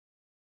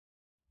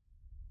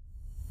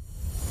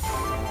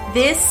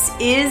This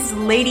is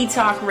Lady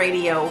Talk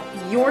Radio,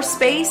 your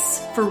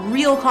space for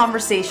real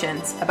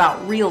conversations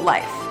about real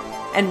life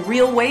and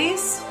real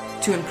ways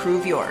to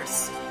improve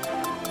yours.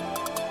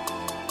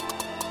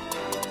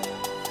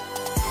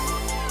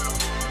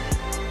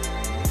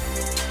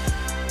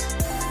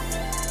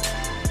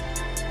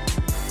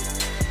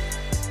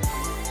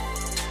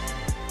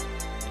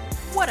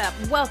 What up?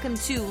 Welcome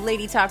to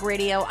Lady Talk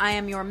Radio. I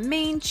am your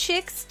main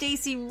chick,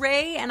 Stacey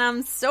Ray, and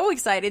I'm so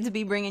excited to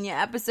be bringing you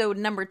episode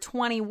number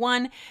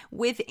 21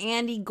 with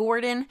Andy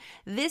Gordon.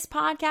 This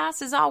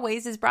podcast, as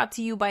always, is brought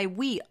to you by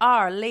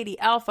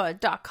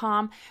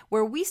WeAreLadyAlpha.com,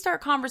 where we start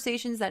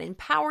conversations that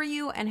empower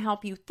you and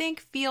help you think,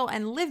 feel,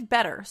 and live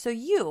better so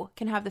you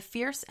can have the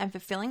fierce and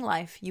fulfilling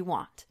life you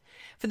want.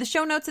 For the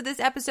show notes of this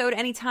episode,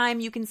 anytime,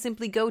 you can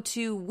simply go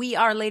to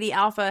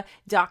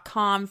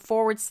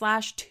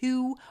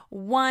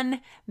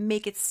weareladyalpha.com/21.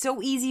 Make it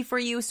so easy for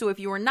you. So if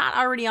you are not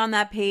already on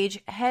that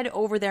page, head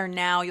over there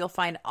now. You'll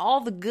find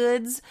all the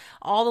goods,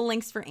 all the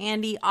links for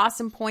Andy,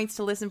 awesome points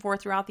to listen for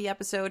throughout the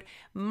episode,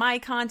 my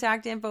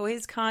contact info,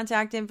 his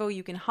contact info.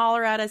 You can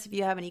holler at us if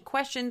you have any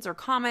questions or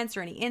comments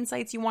or any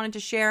insights you wanted to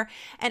share.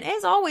 And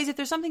as always, if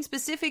there's something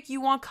specific you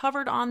want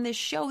covered on this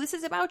show, this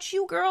is about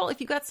you, girl.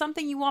 If you got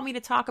something you want me to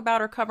talk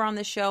about or cover on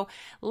this show,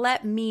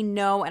 let me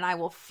know and I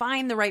will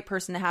find the right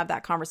person to have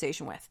that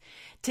conversation with.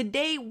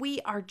 Today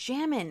we are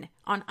jamming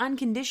on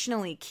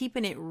unconditionally,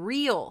 keeping it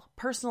real,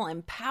 personal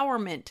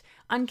empowerment,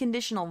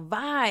 unconditional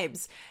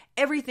vibes,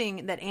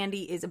 everything that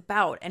Andy is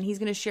about. And he's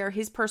going to share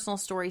his personal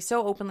story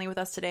so openly with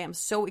us today. I'm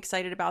so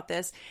excited about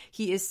this.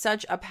 He is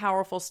such a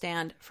powerful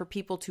stand for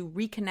people to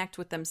reconnect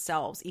with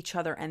themselves, each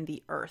other, and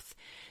the earth.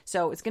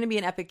 So it's going to be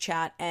an epic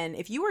chat. And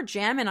if you are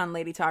jamming on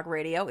Lady Talk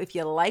Radio, if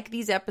you like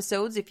these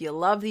episodes, if you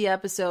love the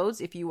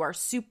episodes, if you are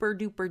super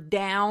duper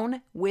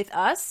down with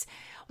us,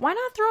 why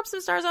not throw up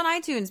some stars on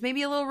iTunes?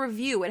 Maybe a little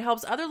review. It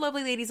helps other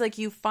lovely ladies like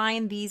you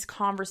find these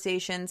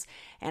conversations.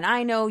 And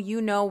I know,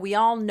 you know, we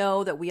all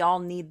know that we all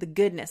need the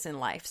goodness in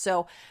life.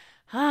 So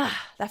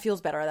that feels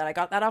better that I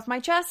got that off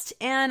my chest.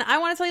 And I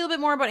want to tell you a little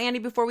bit more about Andy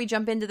before we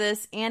jump into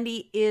this.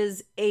 Andy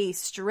is a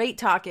straight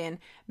talking,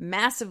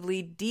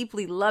 massively,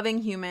 deeply loving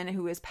human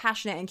who is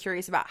passionate and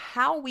curious about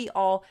how we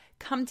all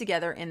come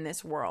together in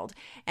this world.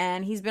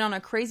 And he's been on a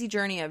crazy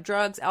journey of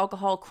drugs,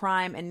 alcohol,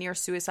 crime, and near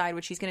suicide,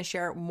 which he's going to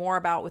share more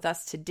about with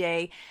us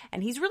today.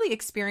 And he's really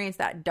experienced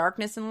that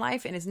darkness in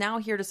life and is now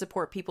here to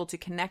support people to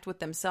connect with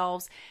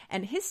themselves.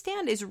 And his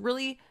stand is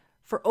really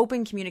for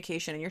open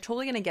communication, and you're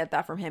totally going to get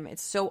that from him.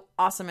 It's so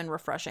awesome and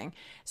refreshing.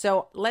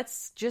 So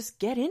let's just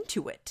get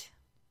into it.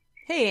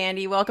 Hey,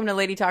 Andy, welcome to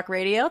Lady Talk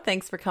Radio.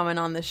 Thanks for coming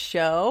on the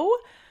show.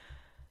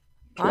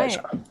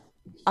 Pleasure.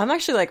 I'm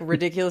actually like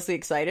ridiculously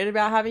excited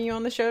about having you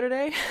on the show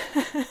today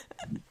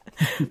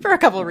for a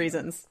couple of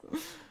reasons.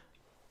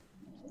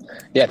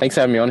 Yeah, thanks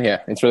for having me on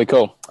here. It's really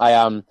cool.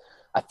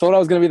 I thought I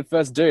was going to be the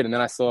first dude, and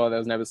then I saw there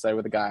was an episode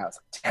with a guy. I was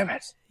like, damn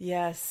it.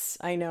 Yes,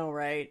 I know,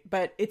 right?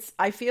 But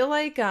I feel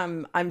like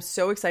I'm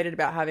so excited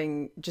about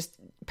having just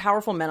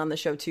powerful men on the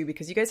show too,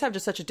 because you guys have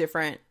just such a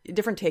different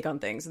take on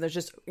things, and there's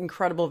just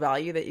incredible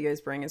value that you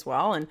guys bring as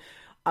well. And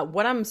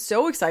what I'm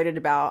so excited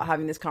about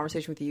having this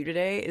conversation with you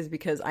today is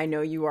because I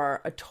know you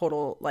are a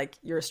total, like,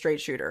 you're a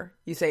straight shooter.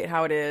 You say it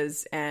how it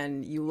is,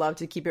 and you love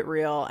to keep it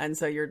real. And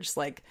so you're just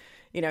like,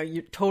 you know,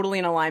 you're totally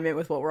in alignment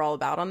with what we're all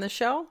about on this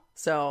show.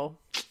 So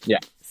yeah,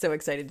 so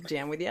excited to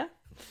jam with you.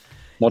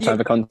 More time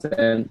for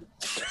content.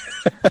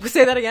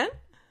 Say that again?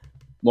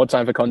 More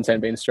time for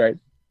content being straight.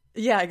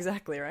 Yeah,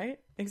 exactly, right?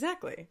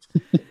 Exactly.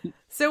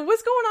 So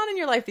what's going on in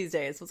your life these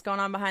days? What's going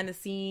on behind the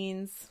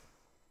scenes?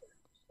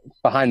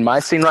 Behind my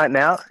scene right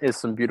now is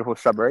some beautiful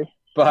shrubbery.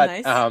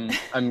 But Nice.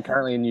 I'm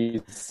currently in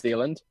New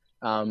Zealand.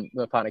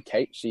 My partner,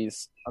 Kate,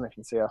 she's, I don't know if you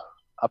can see her,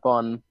 up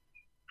on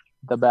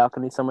the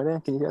balcony somewhere there.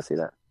 Can you guys see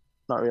that?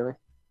 Not really.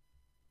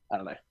 I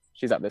don't know.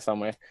 She's up there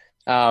somewhere.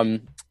 Kate's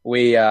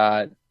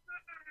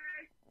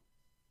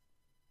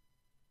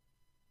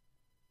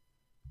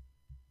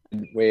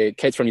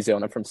from New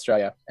Zealand, I'm from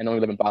Australia, and I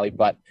live in Bali,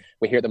 but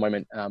we're here at the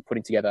moment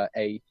putting together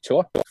a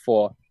tour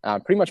for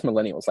pretty much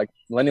millennials, like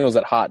millennials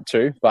at heart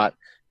too, but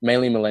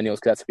mainly millennials,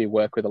 because that's who we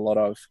work with a lot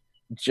of,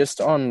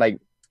 just on like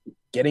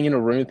getting in a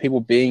room with people,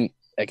 being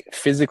like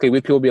physically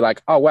with people, be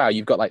like, oh wow,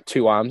 you've got like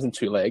 2 arms and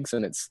 2 legs,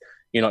 and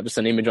you're not just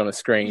an image on a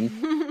screen.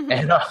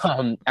 And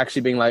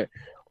actually being like,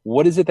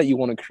 what is it that you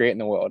want to create in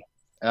the world?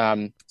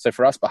 So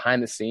for us,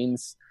 behind the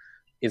scenes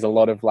is a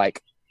lot of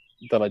like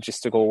the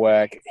logistical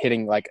work,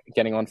 getting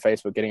on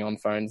Facebook, getting on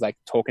phones, like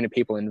talking to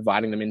people,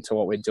 inviting them into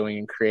what we're doing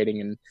and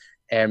creating,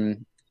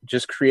 and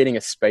just creating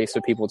a space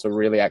for people to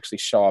really actually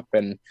show up.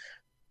 And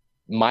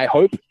my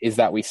hope is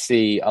that we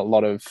see a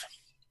lot of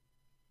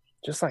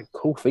just like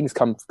cool things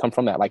come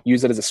from that, like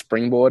use it as a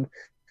springboard,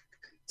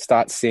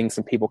 start seeing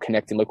some people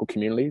connect in local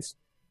communities.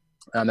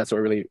 That's what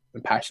we're really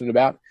passionate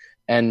about.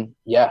 And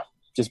yeah,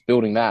 just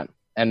building that.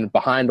 And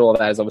behind all of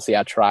that is obviously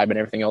our tribe and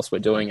everything else we're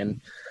doing,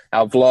 and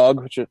our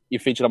vlog, which you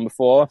featured on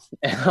before.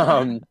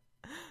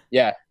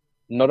 Yeah,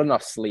 not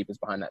enough sleep is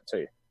behind that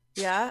too.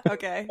 Yeah.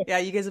 Okay. Yeah.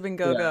 You guys have been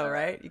go,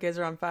 right? You guys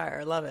are on fire.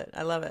 I love it.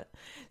 I love it.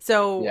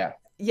 So, Yeah.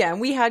 yeah.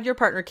 And we had your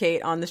partner,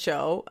 Kate, on the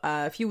show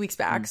a few weeks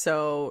back.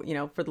 So,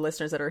 for the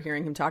listeners that are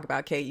hearing him talk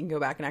about Kate, you can go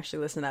back and actually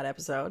listen to that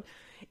episode.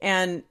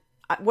 And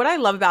what I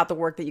love about the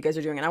work that you guys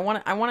are doing, and I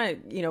want to,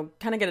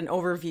 kind of get an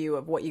overview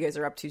of what you guys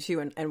are up to too,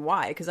 and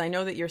why, because I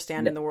know that your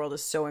stand in the world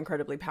is so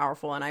incredibly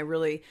powerful, and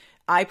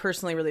I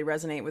personally really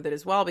resonate with it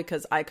as well,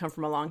 because I come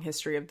from a long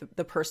history of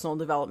the personal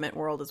development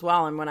world as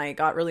well. And when I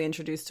got really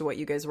introduced to what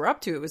you guys were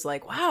up to, it was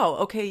like, wow,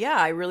 okay, yeah,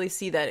 I really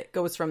see that it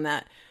goes from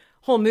that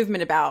whole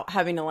movement about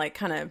having to like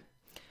kind of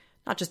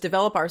not just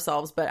develop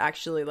ourselves, but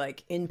actually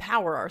like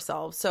empower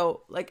ourselves.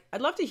 So like,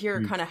 I'd love to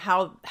hear kind of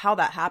how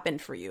that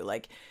happened for you.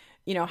 Like,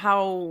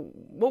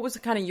 what was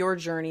kind of your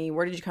journey?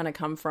 Where did you kind of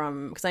come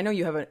from? Because I know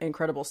you have an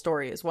incredible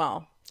story as well.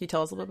 Can you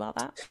tell us a little bit about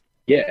that?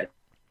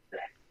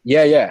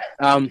 Yeah.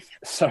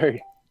 So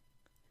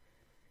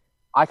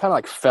I kind of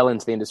like fell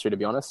into the industry, to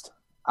be honest.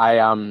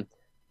 And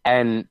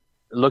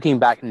looking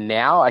back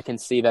now, I can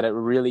see that it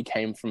really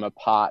came from a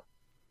part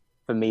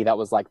for me that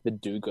was like the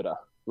do-gooder,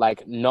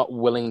 like not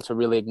willing to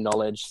really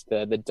acknowledge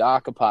the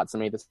darker parts of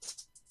me, the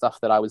stuff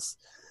that I was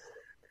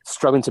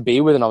struggling to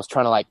be with, and I was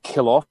trying to like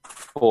kill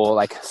off or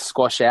like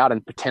squash out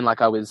and pretend like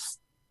I was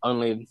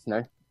only,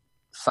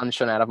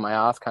 sunshine out of my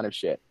ass kind of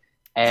shit.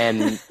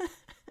 And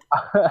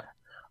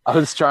I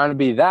was trying to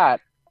be that,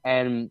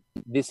 and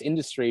this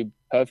industry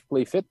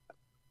perfectly fit.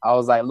 I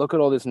was like, look at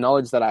all this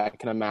knowledge that I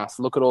can amass.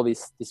 Look at all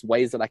these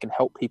ways that I can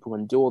help people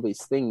and do all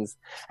these things.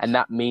 And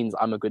that means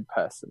I'm a good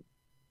person.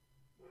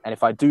 And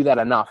if I do that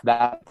enough,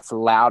 that's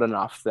loud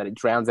enough that it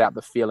drowns out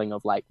the feeling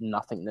of like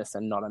nothingness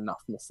and not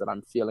enoughness that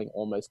I'm feeling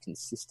almost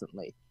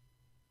consistently.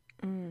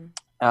 And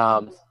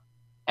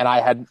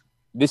I had,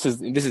 this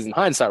is in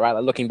hindsight, right?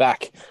 Like looking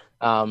back,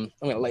 I'm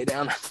going to lay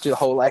down, do the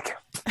whole like,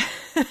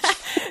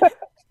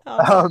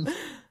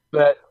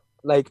 but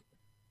like,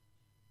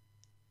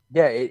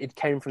 yeah, it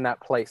came from that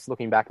place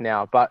looking back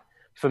now. But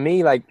for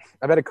me, like,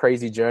 I've had a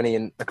crazy journey,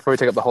 and I could probably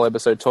take up the whole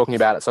episode talking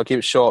about it, so I'll keep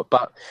it short.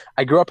 But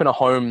I grew up in a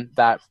home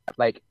that,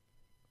 like,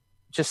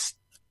 just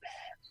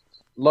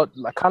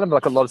kind of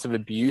like a lot of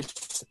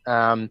abuse,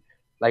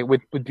 like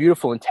with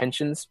beautiful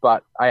intentions.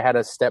 But I had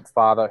a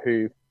stepfather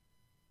who,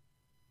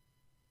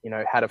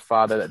 had a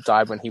father that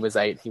died when he was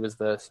 8. He was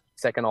the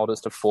second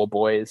oldest of 4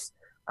 boys.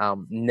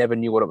 Never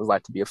knew what it was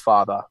like to be a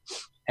father,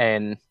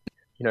 and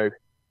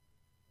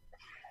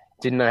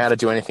didn't know how to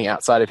do anything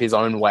outside of his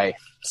own way.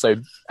 So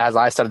as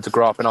I started to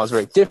grow up and I was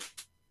very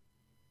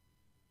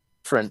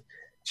different,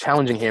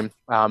 challenging him,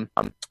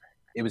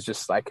 it was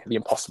just like the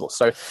impossible.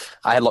 So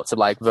I had lots of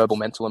like verbal,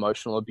 mental,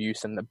 emotional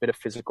abuse, and a bit of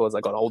physical as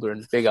I got older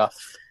and bigger.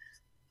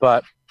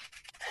 But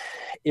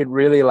it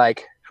really,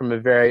 like, from a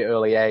very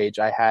early age,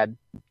 I had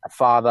a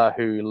father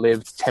who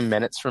lived 10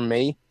 minutes from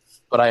me,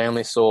 but I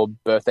only saw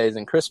birthdays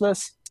and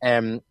Christmas,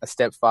 and a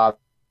stepfather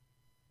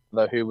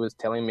who was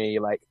telling me,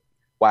 like,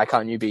 why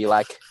can't you be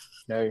like,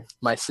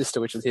 my sister,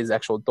 which is his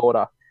actual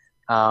daughter.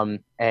 And,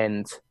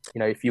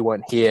 if you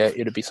weren't here,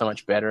 it'd be so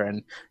much better.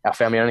 And our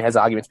family only has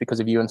arguments because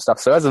of you and stuff.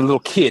 So as a little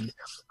kid,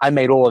 I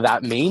made all of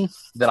that mean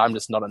that I'm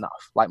just not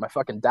enough. Like, my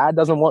fucking dad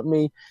doesn't want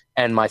me,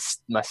 and my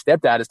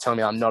stepdad is telling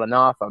me I'm not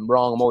enough, I'm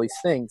wrong, I'm all these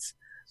things.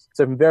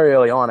 So from very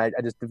early on, I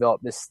just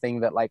developed this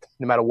thing that, like,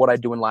 no matter what I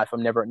do in life,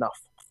 I'm never enough.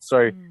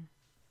 So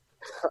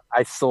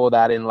I saw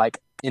that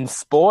in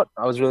sport.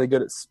 I was really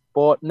good at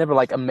sport, never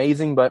like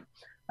amazing, but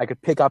I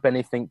could pick up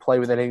anything, play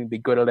with anything, be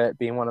good at it,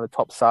 be in one of the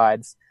top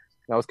sides.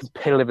 I was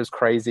competitive as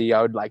crazy.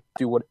 I would like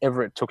do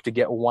whatever it took to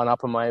get one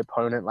up on my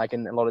opponent, like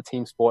in a lot of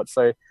team sports.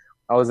 So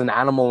I was an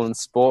animal in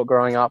sport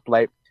growing up,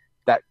 like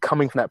that,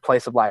 coming from that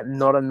place of like,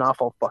 not enough,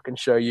 I'll fucking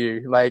show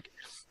you, like,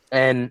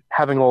 and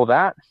having all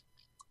that.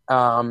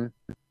 And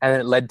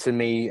it led to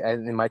me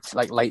in my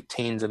like late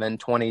teens and then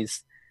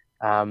 20s,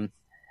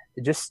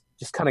 just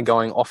kind of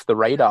going off the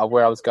radar of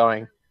where I was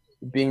going,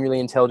 being a really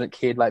intelligent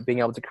kid, like being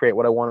able to create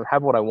what I want and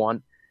have what I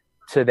want,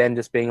 to then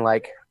just being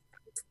like,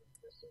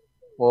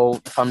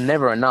 well, if I'm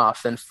never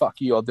enough, then fuck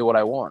you, I'll do what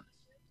I want.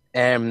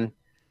 And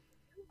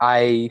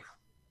I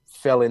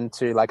fell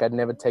into, like, I'd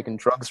never taken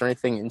drugs or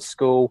anything in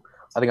school.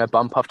 I think I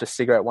bum puffed a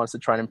cigarette once to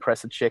try and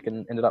impress a chick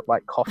and ended up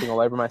like coughing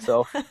all over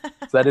myself. So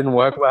that didn't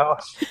work well.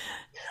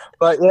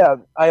 But yeah,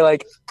 I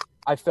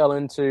fell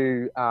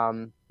into,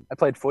 I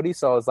played footy,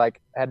 so I was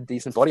like, I had a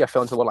decent body. I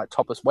fell into a lot of like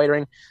topless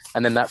waitering,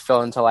 and then that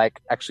fell into like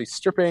actually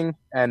stripping,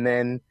 and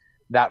then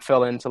that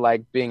fell into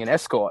like being an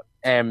escort.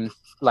 And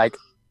like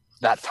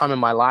that time in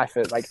my life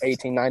at like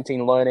 18,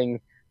 19, learning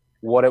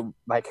the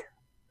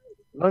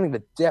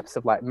depths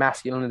of like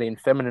masculinity and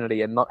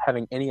femininity, and not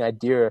having any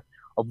idea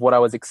of what I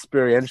was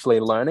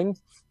experientially learning,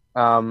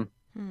 and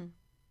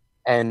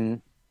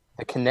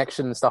the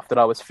connection and stuff that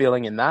I was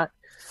feeling in that,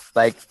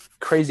 like,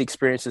 crazy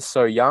experiences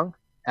so young.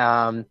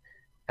 And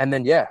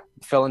then,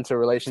 fell into a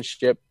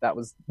relationship that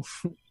was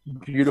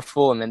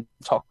beautiful and then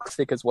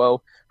toxic as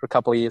well for a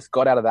couple of years.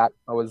 Got out of that.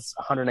 I was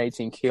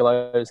 118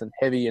 kilos and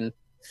heavy and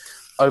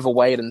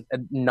overweight, and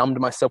numbed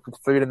myself with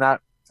food and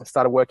that. I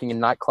started working in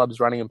nightclubs,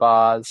 running in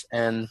bars,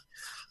 and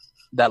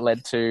that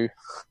led to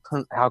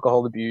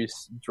alcohol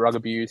abuse, drug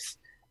abuse,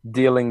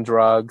 dealing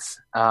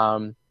drugs,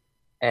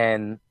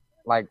 and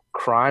like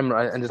crime.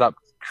 I ended up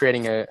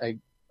creating a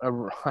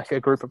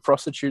group of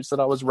prostitutes that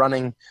I was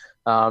running,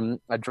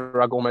 a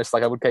drug almost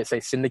like I would say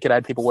syndicate. I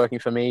had people working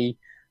for me,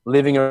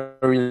 living a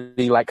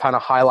really like kind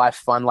of high life,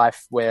 fun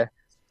life where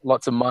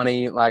lots of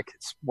money, like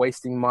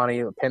wasting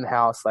money, a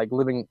penthouse, like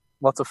living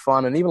lots of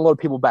fun. And even a lot of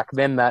people back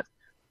then that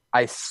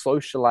I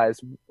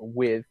socialized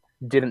with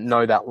didn't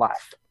know that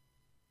life.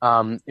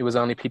 It was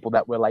only people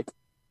that were like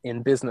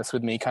in business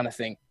with me kind of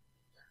thing.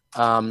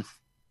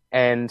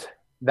 And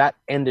that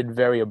ended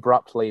very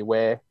abruptly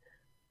where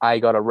I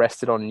got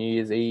arrested on New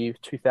Year's Eve,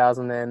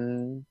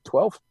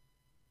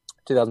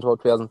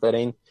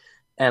 2013.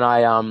 And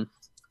I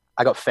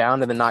got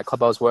found in the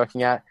nightclub I was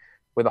working at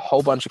with a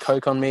whole bunch of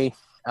coke on me,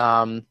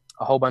 a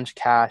whole bunch of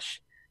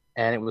cash.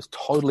 And it was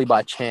totally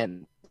by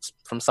chance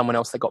from someone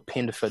else that got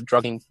pinned for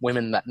drugging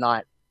women that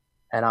night.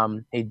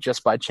 And he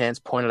just by chance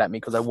pointed at me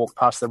because I walked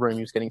past the room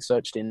he was getting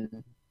searched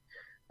in.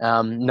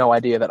 No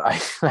idea that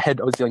I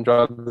was dealing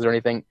drugs or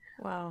anything.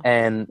 Wow.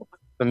 And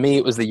for me,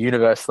 it was the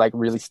universe like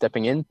really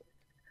stepping in,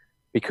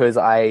 because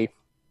I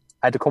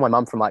had to call my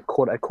mum from like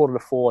quarter to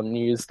 4 on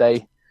New Year's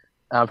Day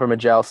from a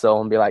jail cell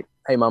and be like,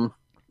 hey, mum,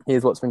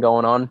 here's what's been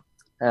going on.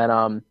 And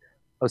I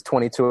was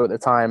 22 at the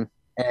time.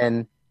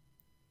 And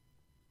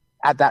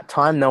at that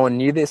time, no one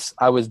knew this.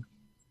 I was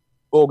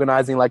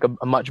organizing like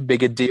a much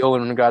bigger deal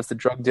in regards to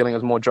drug dealing. It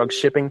was more drug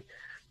shipping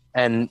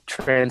and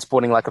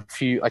transporting like it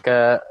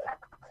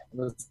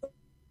was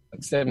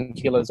like 7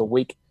 kilos a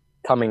week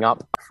coming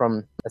up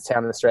from a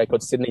town in Australia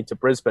called Sydney to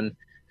Brisbane.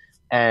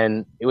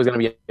 And it was going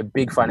to be a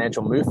big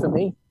financial move for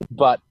me.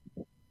 But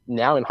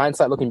now in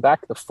hindsight, looking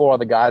back, the 4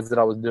 other guys that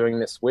I was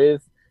doing this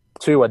with,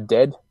 2 are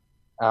dead.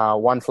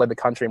 1 fled the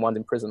country and 1's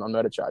in prison on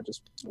murder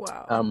charges.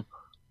 Wow.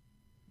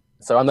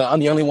 So I'm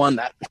the only one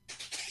that,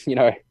 you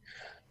know,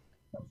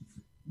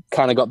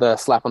 kind of got the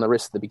slap on the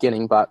wrist at the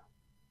beginning. But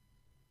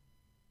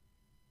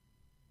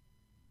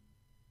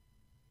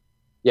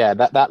yeah,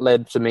 that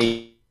led to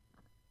me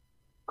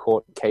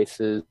court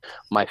cases,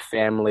 my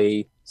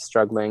family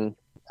struggling.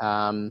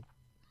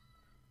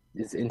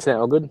 Is internet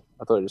all good?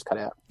 I thought it just cut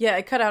out. Yeah,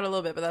 it cut out a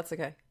little bit, but that's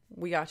okay.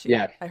 We got you.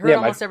 Yeah. I heard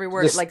almost every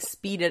word. Like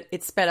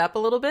it sped up a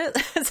little bit.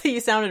 So you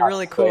sounded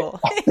really cool.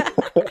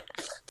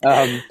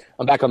 I'm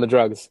back on the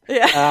drugs.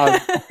 Yeah.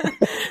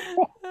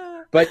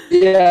 But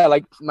yeah,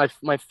 like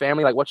my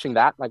family, like watching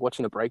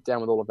the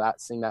breakdown with all of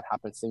that, seeing that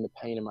happen, seeing the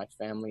pain in my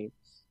family,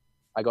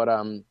 I got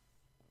a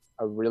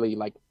really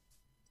like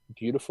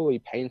beautifully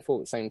painful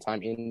at the same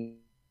time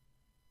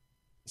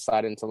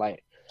insight into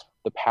like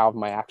the power of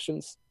my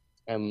actions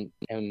and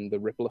the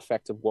ripple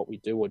effect of what we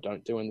do or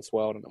don't do in this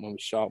world, and when we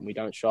shop and we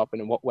don't shop,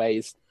 and in what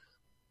ways,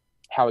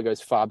 how it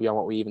goes far beyond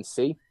what we even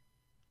see.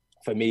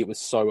 For me, it was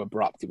so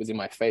abrupt. It was in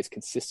my face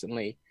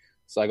consistently.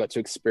 So I got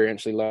to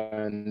experientially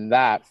learn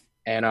that.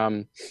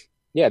 And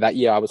that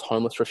year I was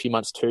homeless for a few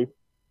months too.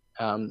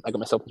 I got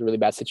myself into a really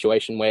bad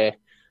situation where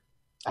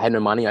I had no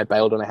money. I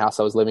bailed on a house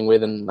I was living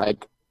with and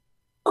like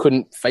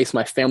couldn't face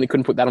my family,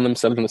 couldn't put that on them.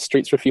 So I lived on the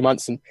streets for a few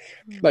months and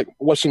like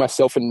watching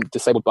myself in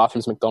disabled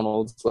bathrooms,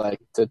 McDonald's, like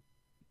to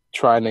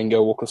try and then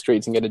go walk the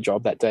streets and get a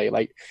job that day.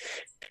 Like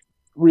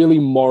really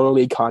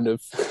morally kind of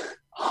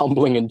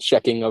humbling and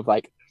checking of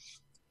like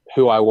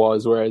who I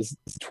was. Whereas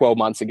 12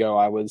 months ago,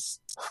 I was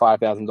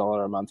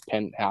 $5,000 a month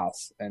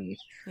penthouse and,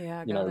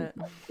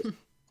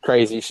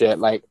 crazy shit.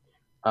 Like,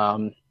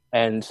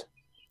 and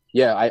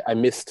yeah,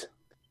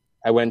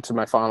 I went to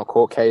my final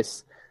court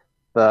case,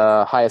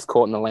 the highest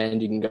court in the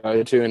land you can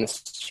go to in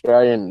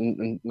Australia.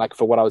 And like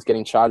for what I was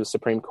getting charged with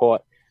Supreme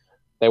Court,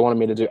 they wanted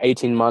me to do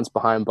 18 months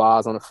behind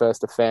bars on a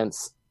first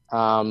offense.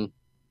 And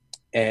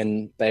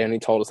they only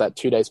told us that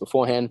 2 days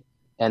beforehand.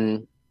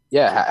 And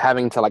yeah,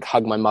 having to like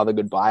hug my mother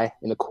goodbye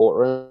in the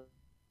courtroom.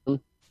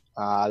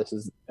 This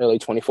is early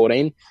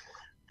 2014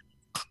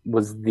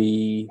 was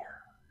the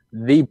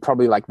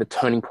probably like the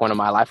turning point of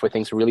my life where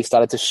things really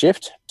started to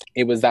shift.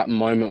 It was that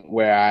moment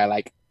where I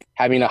like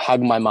having to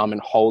hug my mom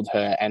and hold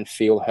her and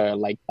feel her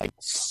like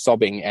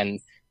sobbing, and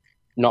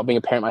not being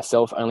a parent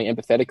myself, only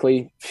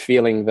empathetically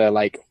feeling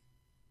the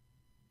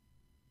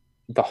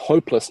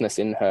hopelessness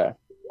in her.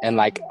 And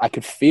like, I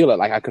could feel it.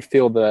 Like I could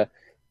feel the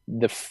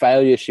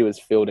failure she was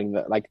feeling,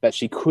 that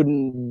she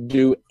couldn't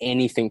do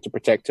anything to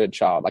protect her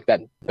child. Like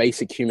that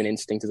basic human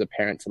instinct as a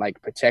parent to like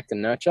protect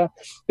and nurture.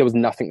 There was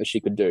nothing that she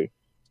could do.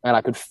 And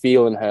I could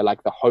feel in her,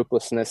 like the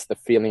hopelessness, the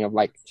feeling of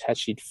like how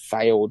she'd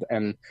failed,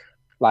 and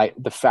like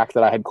the fact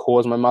that I had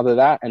caused my mother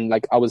that. And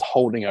like, I was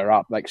holding her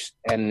up, like,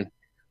 and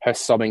her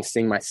sobbing,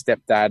 seeing my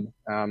stepdad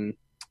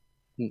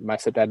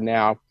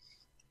now,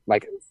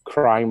 like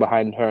crying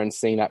behind her and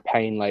seeing that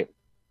pain. Like,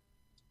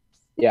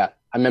 yeah,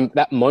 I remember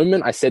that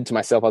moment. I said to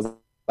myself, I was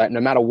like,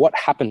 no matter what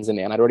happens in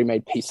there, and I'd already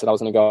made peace that I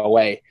was going to go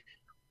away,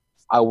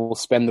 I will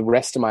spend the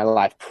rest of my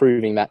life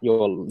proving that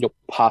your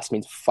past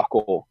means fuck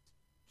all,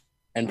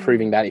 and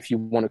proving that if you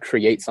want to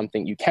create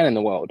something, you can in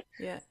the world.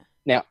 Yeah.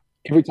 Now,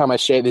 every time I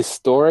share this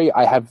story,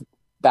 I have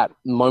that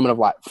moment of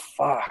like,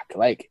 fuck,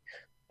 like,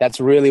 that's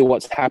really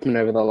what's happened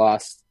over the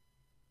last,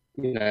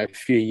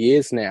 few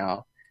years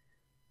now.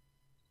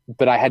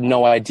 But I had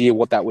no idea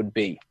what that would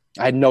be.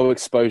 I had no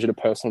exposure to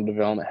personal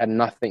development, had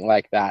nothing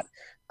like that.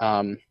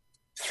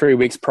 3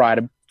 weeks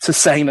prior to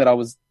saying that I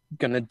was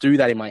going to do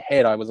that in my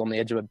head, I was on the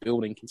edge of a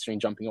building considering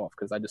jumping off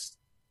because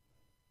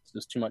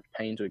there's too much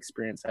pain to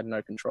experience. I had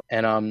no control.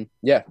 And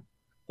the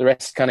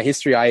rest kind of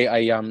history.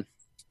 I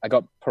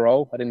got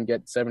parole. I didn't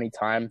get 70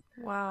 time.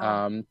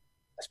 Wow.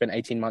 I spent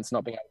 18 months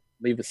not being able to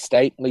leave the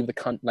state, leave the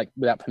country, like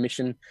without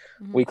permission,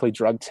 weekly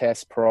drug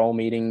tests, parole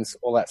meetings,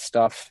 all that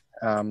stuff.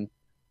 It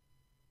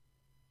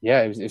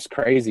was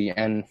crazy.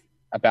 And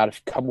about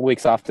a couple of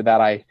weeks after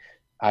that, I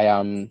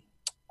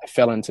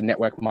fell into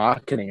network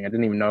marketing. I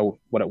didn't even know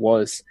what it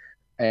was.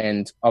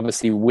 And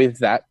obviously with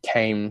that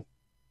came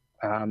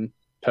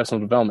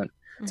personal development.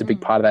 It's a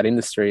big part of that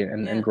industry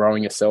and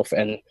growing yourself.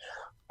 And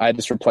I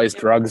just replaced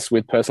drugs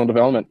with personal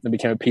development and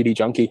became a PD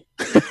junkie.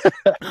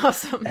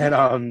 Awesome.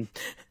 And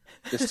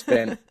just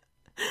spent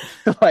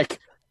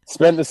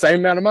the same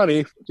amount of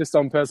money just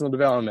on personal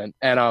development.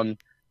 And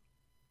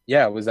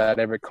I was at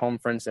every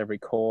conference, every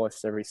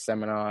course, every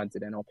seminar,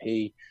 did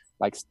NLP,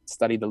 like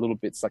studied the little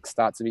bits, like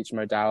starts of each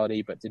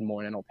modality, but did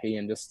more in NLP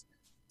and just,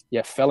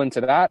 fell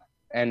into that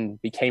and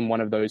became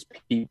one of those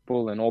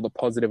people and all the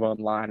positive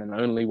online and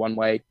only one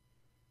way.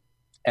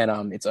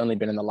 And it's only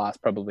been in the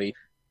last probably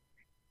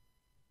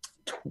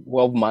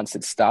 12 months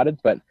it started,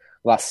 but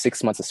last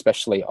 6 months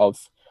especially of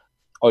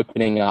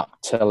opening up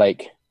to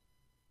like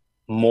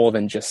more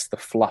than just the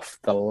fluff,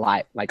 the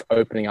light, like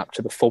opening up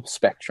to the full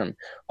spectrum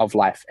of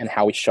life and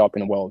how we show up in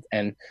the world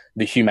and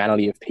the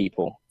humanity of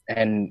people.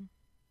 And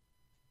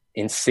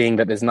in seeing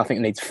that there's nothing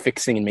that needs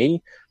fixing in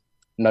me,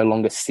 no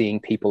longer seeing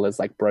people as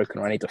like broken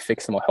or I need to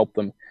fix them or help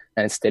them,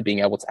 and instead being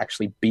able to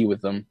actually be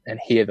with them and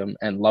hear them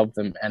and love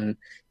them and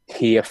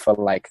hear for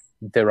like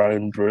their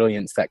own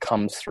brilliance that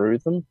comes through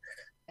them.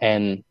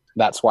 And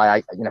that's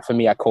why for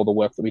me, I call the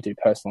work that we do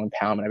personal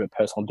empowerment over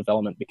personal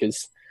development,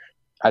 because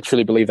I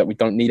truly believe that we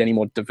don't need any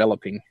more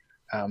developing.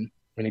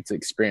 We need to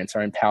experience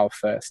our own power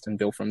first and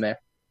build from there.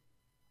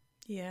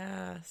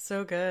 Yeah,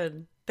 so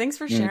good. Thanks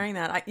for sharing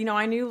that.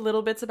 I knew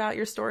little bits about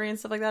your story and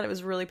stuff like that. It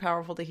was really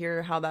powerful to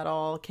hear how that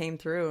all came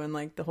through and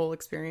like the whole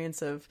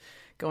experience of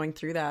going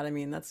through that. I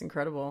mean, that's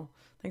incredible.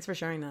 Thanks for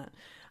sharing that.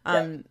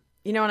 And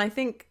I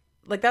think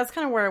like that's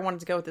kind of where I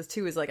wanted to go with this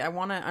too, is like I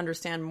want to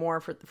understand more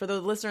for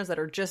the listeners that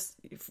are just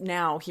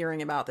now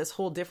hearing about this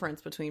whole difference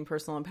between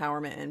personal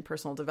empowerment and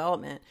personal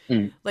development.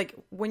 Like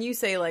when you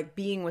say like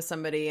being with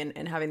somebody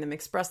and having them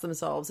express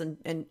themselves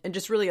and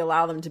just really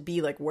allow them to be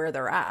like where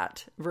they're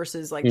at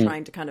versus like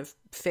trying to kind of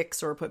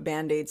fix or put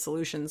Band-Aid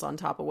solutions on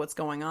top of what's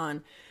going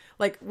on.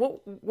 Like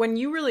when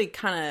you really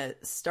kind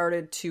of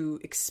started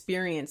to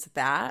experience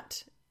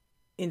that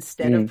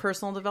instead of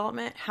personal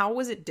development, how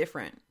was it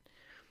different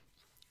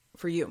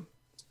for you?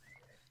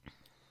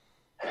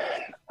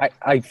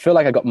 I feel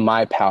like I got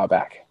my power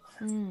back.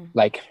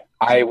 Like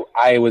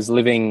I was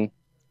living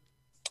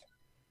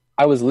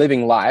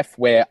life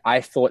where I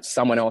thought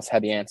someone else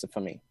had the answer for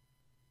me.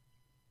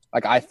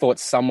 Like I thought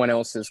someone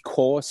else's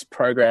course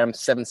program,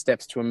 7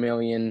 steps to a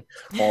million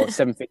or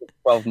 7 figures,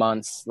 12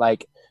 months,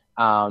 like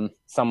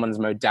someone's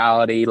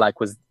modality, like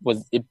was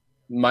it,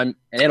 my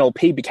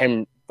NLP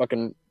became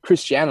fucking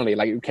Christianity.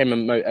 Like it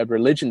became a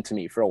religion to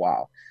me for a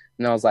while.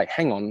 And I was like,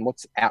 hang on,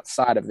 what's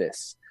outside of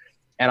this?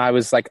 And I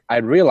was like, I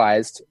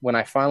realized when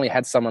I finally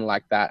had someone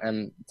like that,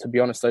 and to be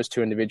honest, those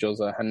two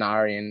individuals are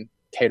Hanari and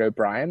Kate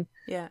O'Brien.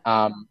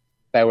 Yeah.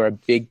 They were a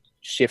big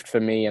shift for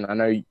me. And I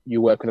know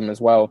you work with them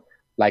as well.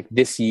 Like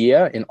this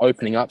year in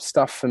opening up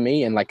stuff for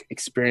me and like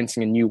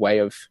experiencing a new way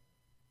of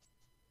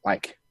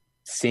like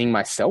seeing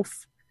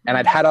myself. And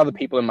I'd had other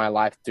people in my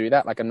life do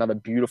that. Like another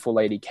beautiful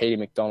lady, Katie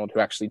McDonald,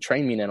 who actually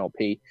trained me in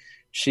NLP.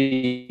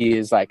 She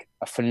is like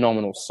a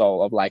phenomenal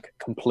soul of like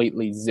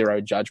completely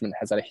zero judgment,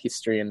 has had a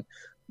history and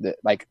the,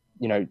 like,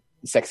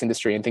 sex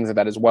industry and things like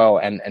that as well.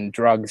 And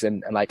drugs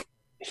and like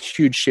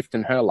huge shift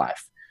in her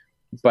life.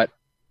 But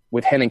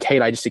with Hen and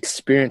Kate, I just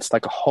experienced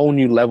like a whole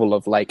new level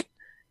of like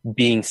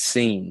being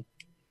seen.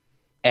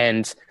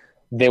 And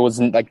there was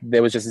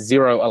just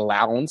zero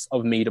allowance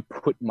of me to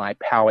put my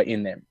power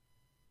in them.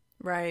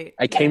 Right.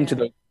 I came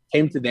to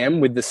them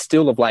with the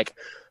still of like,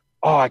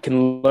 oh, I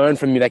can learn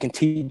from you. They can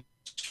teach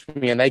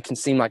me and they can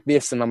seem like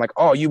this. And I'm like,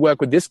 oh, you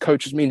work with this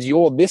coach, which means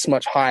you're this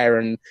much higher.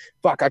 And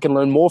fuck, I can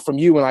learn more from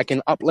you and I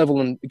can up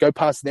level and go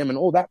past them and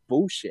all that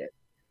bullshit.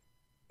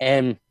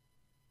 And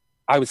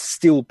I was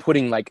still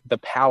putting like the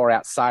power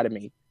outside of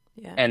me.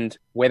 Yeah. And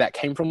where that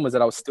came from was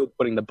that I was still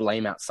putting the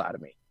blame outside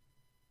of me.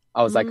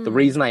 I was like, the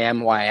reason I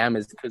am who I am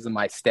is because of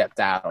my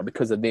stepdad or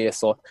because of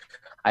this, or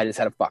I just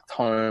had a fucked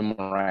home,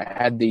 or I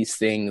had these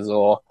things,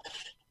 or,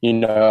 I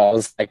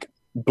was like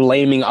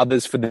blaming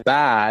others for the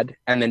bad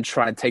and then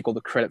trying to take all the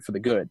credit for the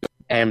good.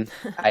 And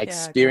I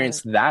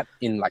experienced that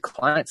in like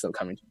clients that were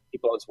coming to me.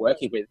 People I was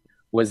working with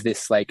was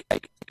this like,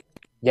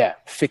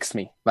 fix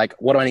me. Like,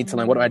 what do I need to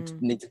learn? What do I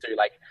need to do?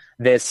 Like,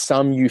 there's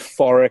some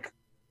euphoric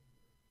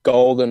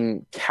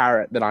golden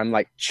carrot that I'm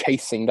like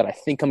chasing that I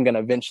think I'm going to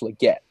eventually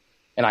get.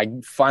 and I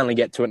finally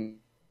get to it.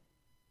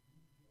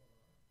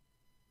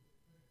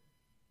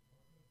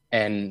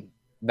 And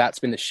that's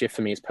been the shift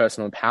for me, is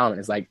personal empowerment.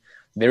 Is like,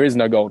 there is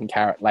no golden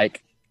carrot.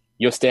 Like,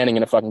 you're standing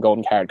in a fucking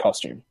golden carrot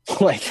costume.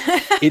 Like,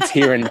 it's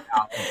here and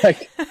now.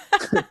 Like,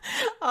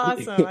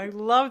 awesome. I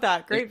love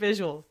that. Great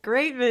visual.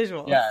 Great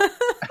visual. Yeah.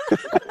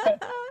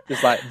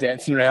 Just like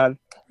dancing around.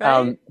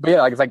 Right? But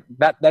yeah, like, it's like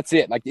that's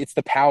it. Like, it's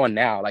the power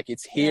now. Like,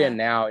 it's here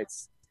now.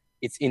 It's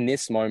in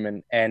this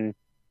moment. And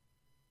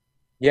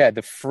yeah,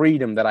 the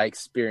freedom that I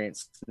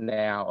experience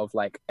now of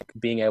like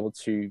being able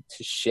to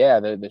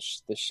share the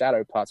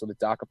shadow parts or the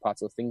darker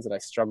parts or things that I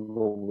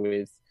struggle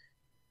with,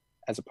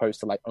 as opposed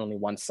to like only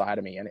one side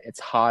of me. And it's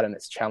hard and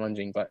it's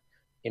challenging, but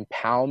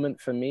empowerment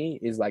for me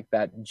is like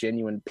that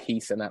genuine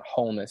peace and that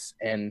wholeness.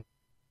 And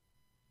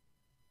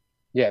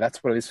yeah,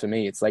 that's what it is for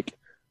me. It's like,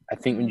 I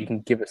think when you can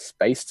give a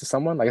space to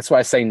someone, like, that's why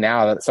I say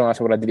now, that someone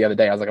asked me what I did the other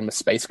day, I was like, I'm a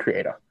space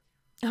creator.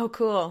 Oh,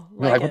 cool.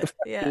 Like what the fuck?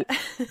 Yeah.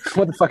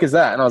 What the fuck is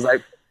that? And I was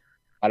like,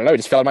 I don't know, it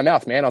just fell out of my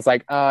mouth, man. I was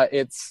like,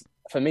 it's,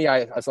 for me,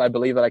 I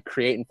believe that I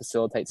create and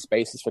facilitate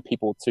spaces for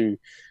people to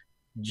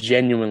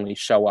genuinely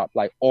show up,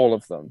 like all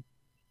of them,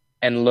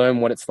 and learn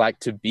what it's like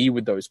to be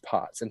with those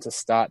parts and to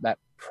start that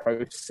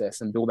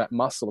process and build that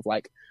muscle of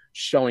like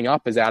showing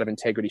up as out of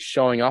integrity,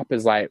 showing up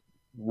as like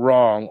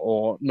wrong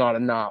or not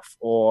enough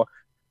or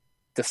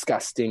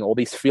disgusting, all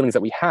these feelings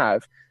that we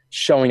have,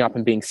 showing up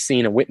and being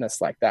seen and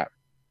witnessed like that.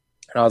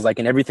 And I was like,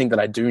 in everything that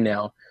I do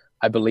now,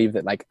 I believe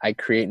that like I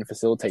create and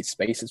facilitate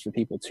spaces for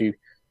people to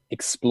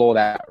explore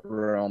that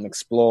realm,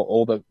 explore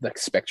all the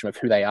spectrum of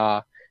who they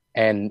are,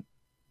 and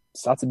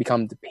start to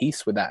become at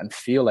peace with that and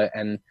feel it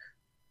and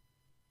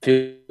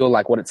feel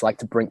like what it's like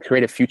to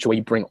create a future where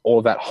you bring all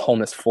of that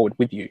wholeness forward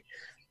with you.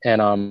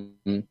 And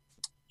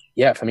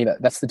yeah, for me,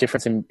 that's the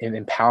difference in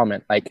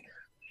empowerment. Like,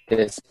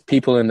 there's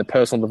people in the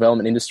personal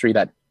development industry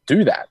that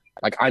do that.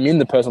 Like, I'm in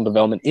the personal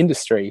development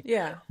industry,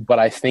 but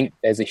I think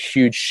there's a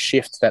huge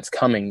shift that's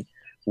coming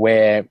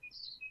where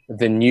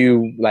the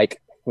new,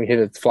 like, we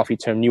hear the fluffy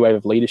term new wave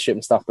of leadership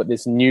and stuff, but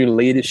this new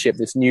leadership,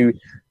 this new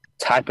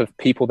type of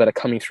people that are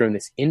coming through in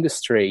this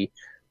industry,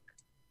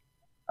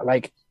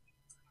 like,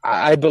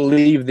 I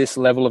believe this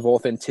level of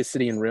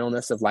authenticity and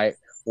realness of like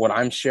what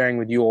I'm sharing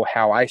with you or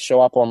how I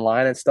show up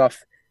online and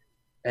stuff,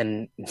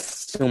 and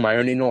still my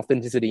own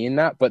inauthenticity in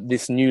that, but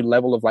this new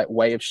level of like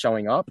way of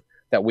showing up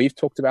that we've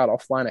talked about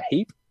offline a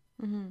heap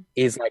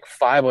is like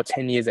 5 or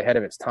 10 years ahead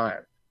of its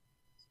time.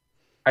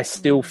 I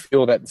still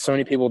feel that so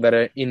many people that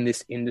are in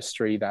this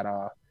industry that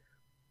are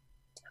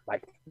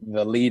like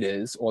the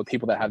leaders or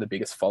people that have the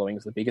biggest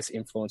followings, the biggest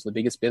influence, the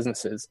biggest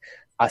businesses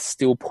are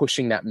still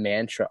pushing that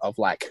mantra of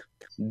like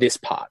this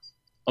part,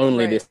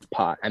 only this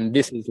part, and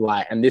this is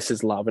light, and this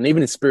is love, and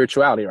even in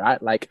spirituality,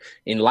 right? Like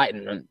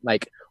enlightenment,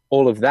 like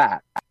all of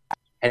that,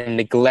 and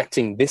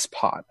neglecting this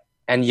part.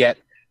 And yet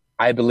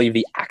I believe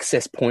the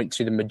access point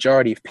to the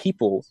majority of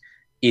people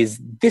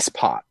is this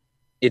part.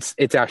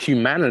 It's our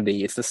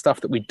humanity. It's the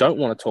stuff that we don't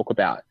want to talk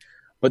about,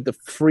 but the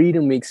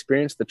freedom we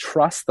experience, the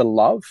trust, the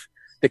love,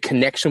 the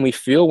connection we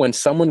feel when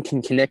someone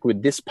can connect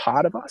with this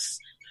part of us,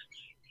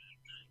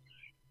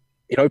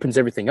 it opens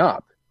everything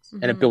up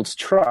and it builds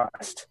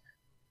trust.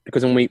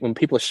 Because when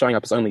people are showing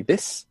up as only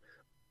this,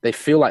 they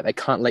feel like they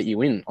can't let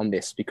you in on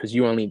this because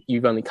you've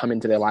only come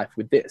into their life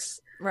with this.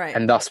 Right.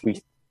 And thus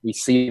we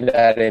see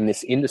that in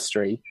this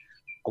industry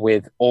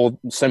with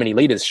so many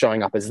leaders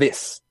showing up as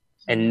this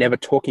and never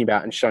talking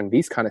about and showing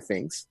these kind of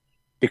things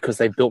because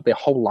they've built their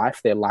whole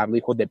life, their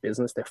livelihood, their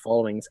business, their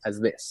followings as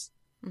this.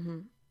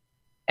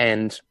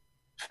 And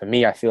for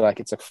me, I feel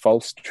like it's a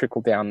false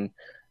trickle-down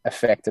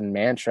effect and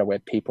mantra where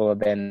people are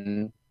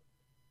then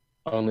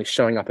only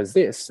showing up as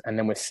this, and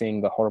then we're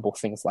seeing the horrible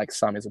things like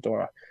Sam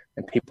Isadora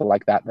and people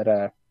like that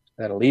are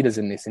leaders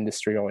in this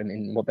industry or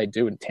in what they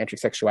do in tantric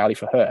sexuality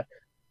for her,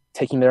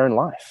 taking their own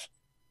life,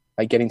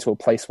 like getting to a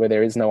place where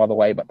there is no other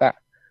way but that.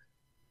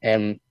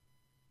 And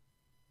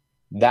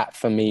that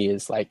for me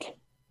is like,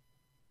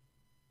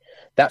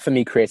 that for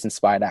me creates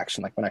inspired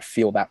action. Like when I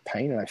feel that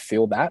pain and I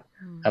feel that,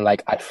 and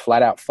like I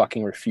flat out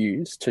fucking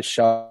refuse to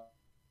show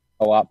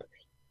up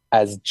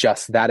as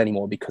just that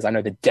anymore, because I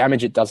know the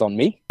damage it does on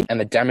me and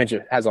the damage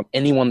it has on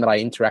anyone that I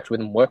interact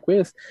with and work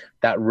with.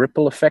 That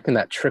ripple effect and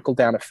that trickle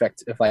down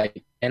effect of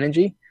like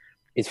energy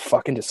is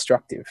fucking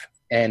destructive.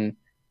 And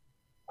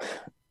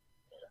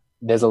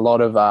there's a lot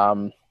of I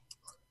think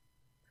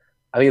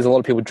there's a lot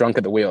of people drunk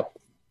at the wheel,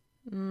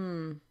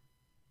 and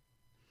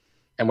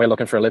we're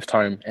looking for a lift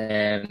home,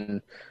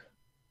 and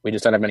we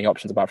just don't have many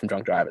options apart from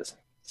drunk drivers.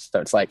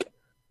 So it's like,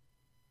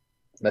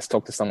 let's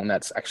talk to someone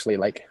that's actually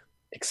like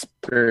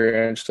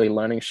experientially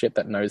learning shit,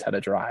 that knows how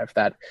to drive,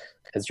 that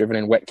has driven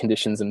in wet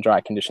conditions and dry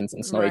conditions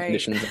and snowy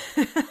conditions.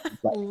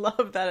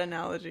 Love that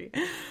analogy.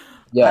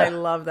 Yeah, I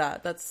love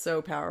that. That's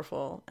so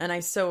powerful. And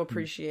I so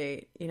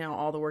appreciate,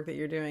 all the work that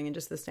you're doing and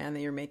just the stand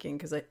that you're making.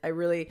 Cause I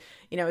really,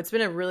 it's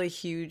been a really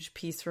huge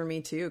piece for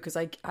me too. Cause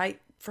I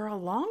for a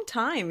long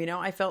time,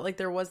 I felt like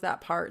there was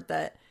that part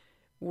that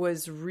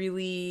was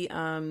really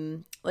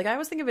like I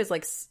always think of it as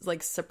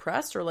like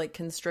suppressed or like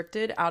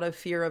constricted out of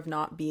fear of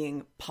not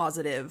being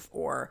positive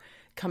or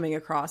coming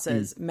across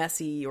as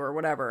messy or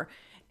whatever.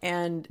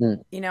 And,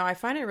 you know, I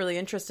find it really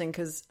interesting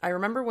because I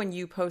remember when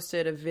you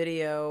posted a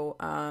video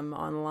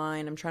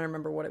online, I'm trying to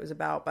remember what it was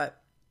about,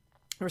 but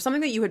there was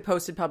something that you had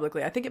posted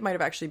publicly. I think it might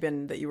have actually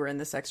been that you were in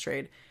the sex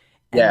trade.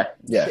 And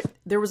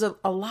there was a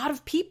lot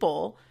of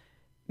people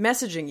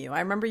messaging you. I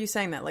remember you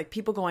saying that, like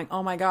people going,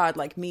 oh my God,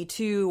 like me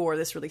too, or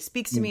this really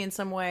speaks to me in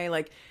some way.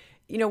 Like,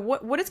 you know,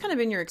 what has kind of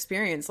been your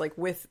experience like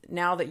with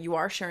now that you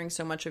are sharing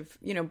so much of,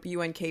 you know,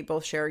 you and Kate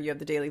both share, you have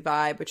the Daily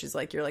Vibe, which is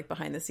like your like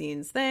behind the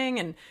scenes thing.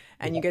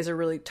 And you guys are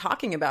really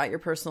talking about your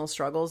personal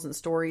struggles and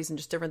stories and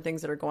just different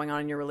things that are going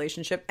on in your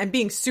relationship and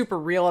being super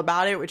real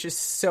about it, which is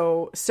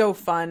so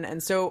fun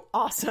and so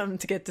awesome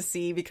to get to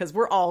see because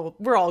we're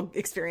all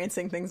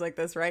experiencing things like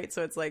this, right?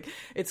 So it's like,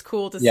 it's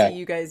cool to see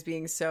you guys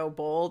being so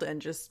bold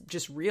and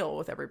just real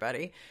with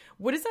everybody.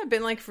 What has that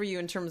been like for you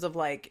in terms of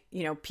like,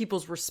 you know,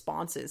 people's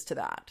responses to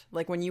that?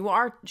 Like when you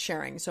are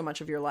sharing so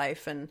much of your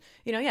life and,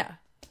 you know, I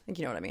think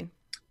you know what I mean.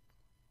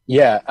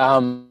 Yeah.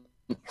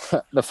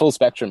 The full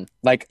spectrum,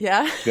 like,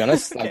 to be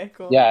honest, okay, like,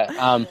 cool.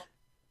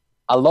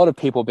 a lot of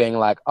people being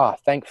like, oh,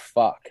 thank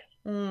fuck.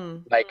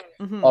 Like,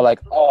 or like,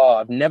 oh,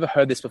 I've never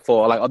heard this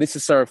before. Or like, oh, this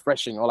is so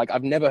refreshing. Or like,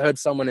 I've never heard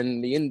someone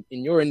in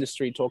your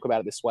industry talk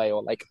about it this way.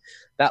 Or like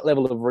that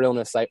level of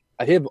realness. Like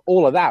I hear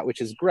all of that, which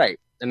is great.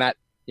 And that,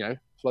 you know,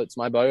 floats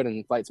my boat and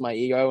inflates my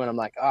ego. And I'm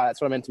like, oh, that's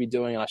what I'm meant to be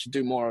doing. And I should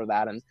do more of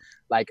that. And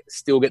like,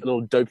 still get a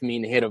little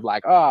dopamine hit of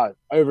like, oh,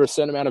 over a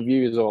certain amount of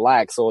views or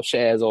likes or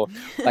shares or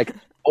like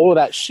all of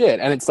that shit.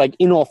 And it's like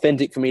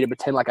inauthentic for me to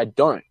pretend like I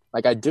don't,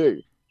 like I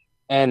do.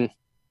 And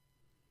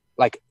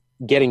like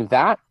getting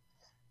that.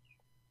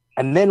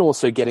 And then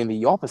also getting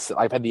the opposite.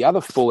 I've had the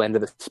other full end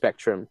of the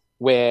spectrum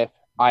where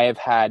I have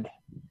had,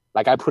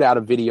 like I put out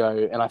a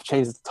video and I've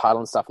changed the title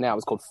and stuff now.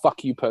 It's called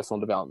Fuck You Personal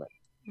Development.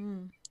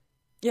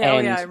 Yeah,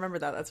 I remember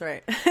that. That's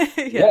right.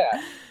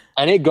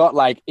 And it got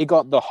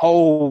the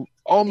whole,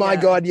 oh my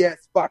God, yes,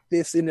 fuck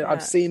this in it.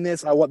 I've seen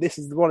this. This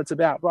is what it's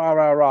about. Rah,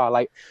 rah, rah.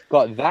 Like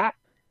got that.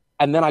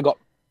 And then I got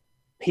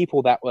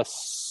people that were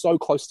so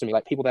close to me,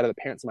 like people that are the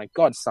parents of my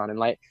godson and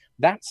like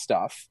that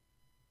stuff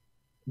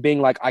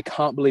being like, I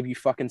can't believe you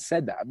fucking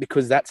said that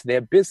because that's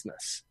their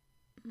business.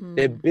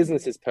 Their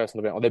business is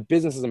personal development, or their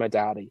business is a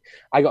modality.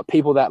 I got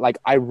people that like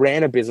I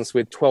ran a business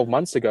with 12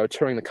 months ago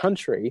touring the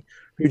country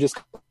who just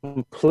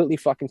completely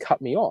fucking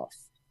cut me off.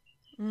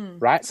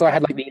 Right. So I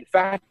had like the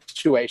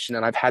infatuation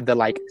and I've had the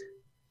like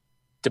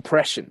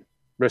depression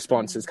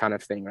responses kind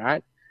of thing.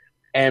 Right.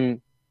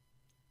 And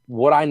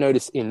what I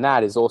noticed in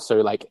that is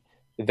also like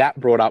that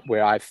brought up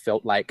where I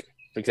felt like,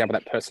 for example,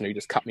 that person who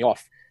just cut me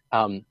off,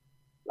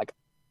 like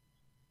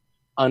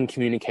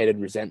uncommunicated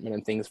resentment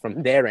and things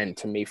from their end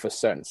to me for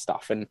certain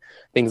stuff and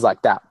things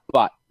like that.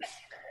 But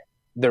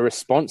the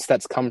response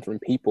that's come from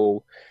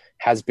people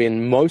has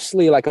been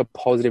mostly like a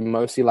positive,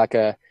 mostly like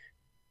a,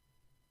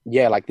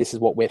 like this is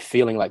what we're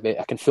feeling like.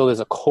 I can feel there's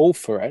a call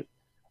for it.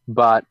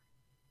 But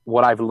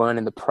what I've learned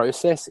in the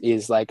process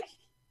is like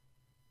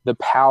the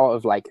power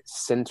of like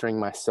centering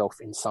myself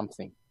in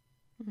something,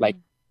 like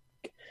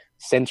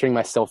centering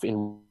myself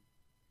in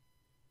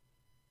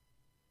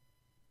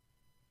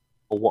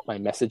what my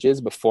message is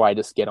before I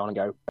just get on and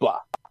go blah,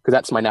 because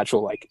that's my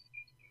natural like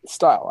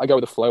style. I go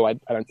with the flow. I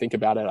don't think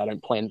about it. I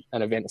don't plan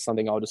an event or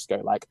something. I'll just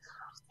go like,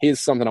 here's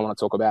something I want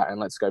to talk about and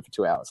let's go for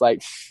 2 hours.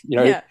 Like, you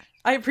know,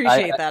 I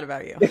appreciate that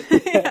about you.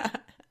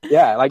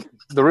 Like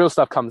the real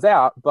stuff comes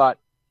out, but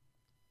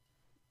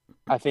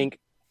I think,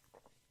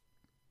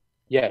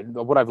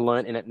 what I've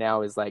learned in it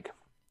now is like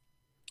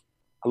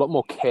a lot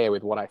more care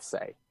with what I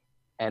say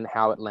and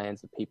how it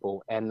lands with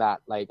people, and that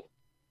like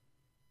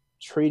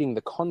treating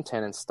the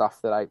content and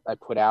stuff that I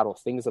put out or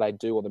things that I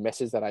do or the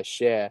message that I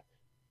share,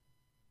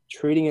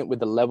 treating it with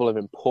the level of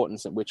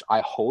importance at which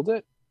I hold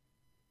it,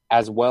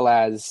 as well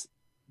as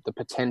the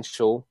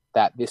potential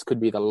that this could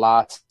be the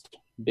last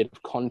bit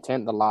of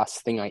content, the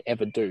last thing I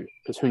ever do,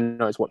 because who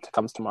knows what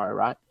comes tomorrow,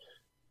 right?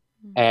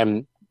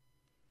 And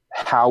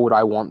how would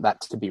I want that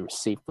to be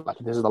received? Like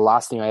if this is the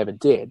last thing I ever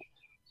did,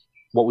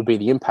 what would be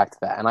the impact of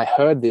that? And I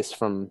heard this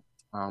from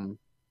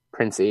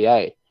Prince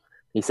EA.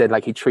 He said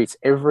like he treats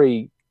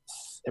every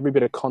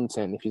bit of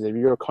content, if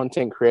you're a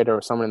content creator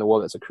or someone in the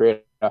world that's a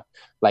creator,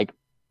 like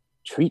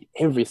treat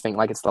everything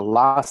like it's the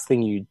last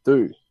thing you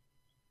do,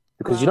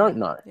 because you don't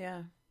know.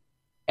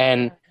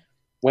 And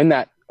when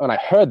I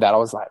heard that, I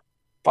was like,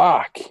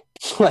 fuck,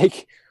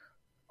 like,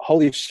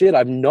 holy shit,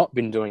 I've not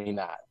been doing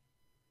that.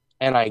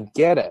 And I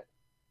get it.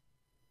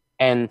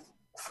 And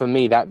for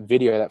me, that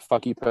video, that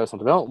Fuck You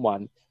Personal Development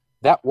one,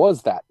 that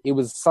was that. It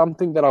was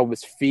something that I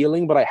was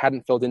feeling, but I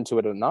hadn't felt into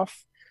it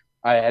enough.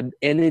 I had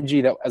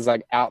energy that was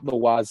like out the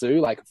wazoo,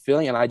 like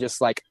feeling, and I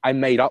just like, I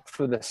made up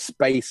for the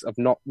space of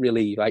not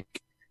really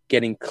like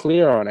getting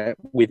clear on it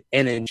with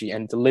energy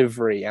and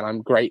delivery, and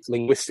I'm great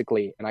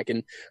linguistically and I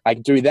can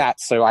like do that.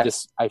 So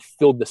I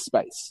filled the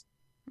space.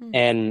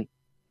 And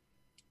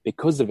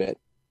because of it,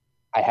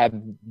 I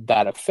had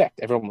that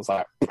effect. Everyone was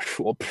like,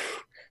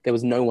 there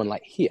was no one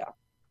like here.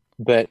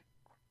 But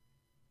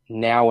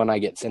now when I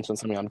get sent on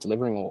something I'm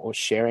delivering or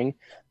sharing,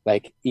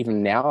 like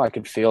even now I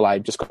could feel I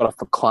just got off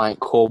a client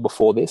call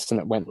before this and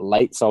it went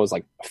late. So I was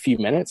like a few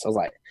minutes. I was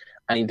like,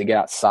 I need to get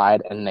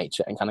outside and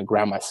nature and kind of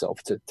ground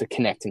myself to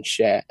connect and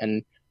share.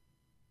 And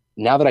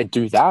now that I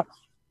do that,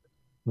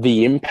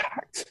 the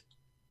impact,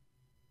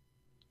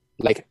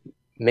 like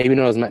maybe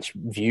not as much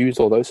views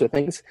or those sort of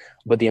things,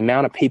 but the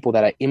amount of people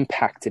that are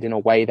impacted in a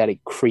way that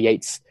it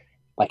creates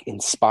like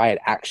inspired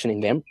action in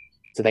them.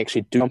 So they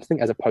actually do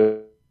something as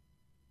opposed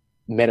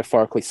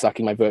metaphorically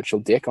sucking my virtual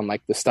dick on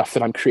like the stuff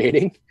that I'm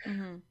creating.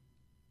 Mm-hmm.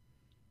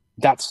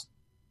 That's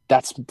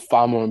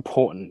far more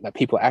important, that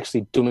people are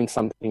actually doing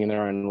something in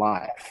their own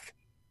life,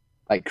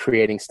 like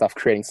creating stuff,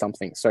 creating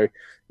something. So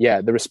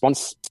yeah, the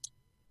response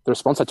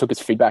I took is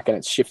feedback, and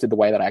it's shifted the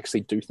way that I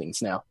actually do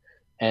things now.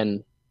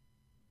 And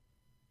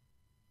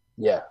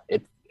yeah,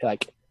 it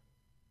like,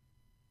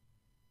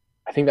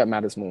 I think that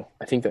matters more.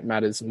 I think that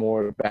matters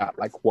more about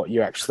like what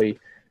you're actually,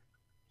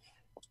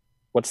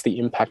 what's the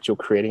impact you're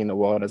creating in the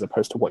world as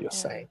opposed to what you're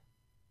saying.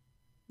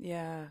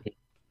 Yeah.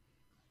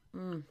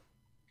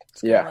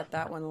 Yeah. Let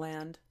that one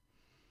land.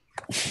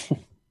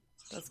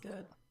 That's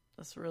good.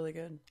 That's really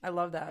good. I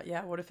love that.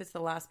 Yeah. What if it's the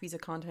last piece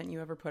of content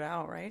you ever put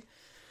out, right?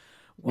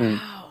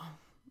 Wow.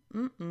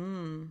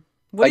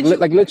 Like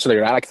literally,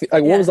 right?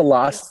 Like what was the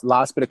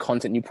last bit of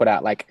content you put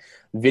out? Like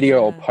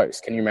video or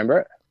post? Can you remember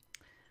it?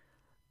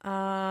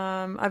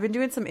 I've been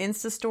doing some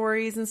Insta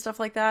stories and stuff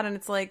like that, and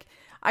it's like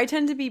I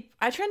tend to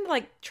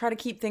like try to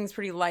keep things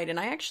pretty light. And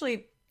I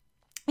actually,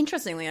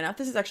 interestingly enough,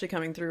 this is actually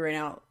coming through right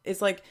now.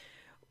 It's like,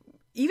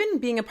 even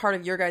being a part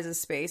of your guys'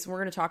 space, and we're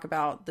going to talk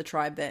about the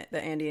tribe that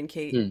Andy and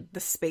Kate, the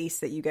space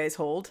that you guys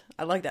hold.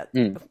 I like that.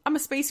 I'm a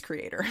space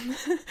creator.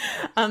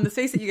 The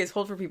space that you guys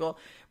hold for people.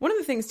 One of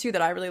the things too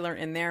that I really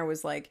learned in there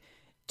was like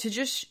to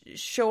just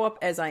show up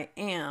as I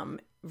am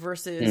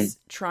versus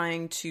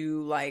trying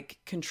to like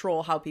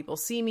control how people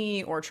see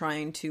me, or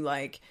trying to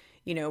like,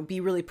 you know, be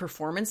really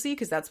performance-y,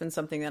 because that's been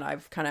something that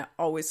I've kind of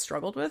always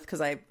struggled with,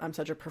 because I'm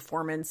such a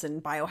performance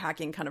and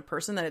biohacking kind of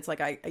person that it's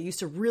like I used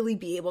to really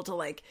be able to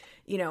like,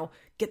 you know,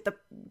 get the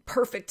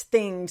perfect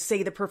thing,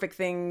 say the perfect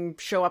thing,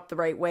 show up the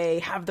right way,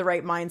 have the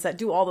right mindset,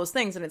 do all those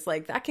things. And it's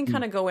like that can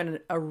kind of go in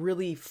a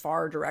really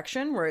far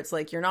direction where it's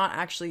like you're not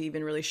actually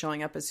even really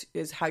showing up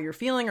as how you're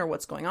feeling or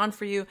what's going on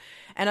for you.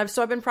 And I've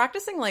been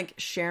practicing like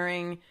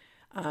sharing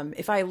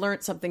if I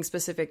learned something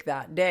specific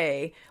that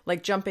day,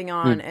 like jumping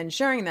on and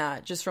sharing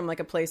that just from like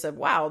a place of,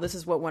 wow, this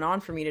is what went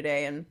on for me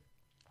today. And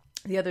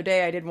the other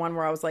day I did one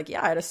where I was like,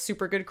 yeah, I had a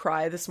super good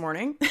cry this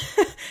morning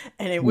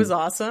and it was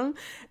awesome.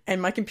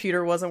 And my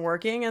computer wasn't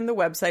working and the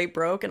website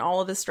broke and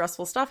all of this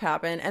stressful stuff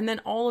happened. And then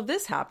all of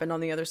this happened on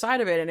the other side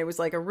of it. And it was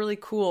like a really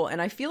cool,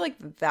 and I feel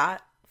like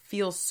that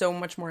feels so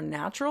much more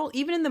natural.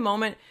 Even in the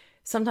moment,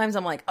 sometimes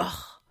I'm like,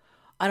 oh,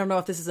 I don't know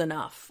if this is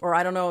enough, or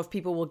I don't know if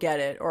people will get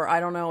it, or I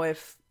don't know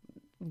if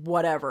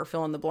whatever,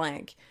 fill in the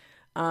blank.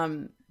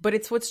 But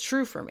it's what's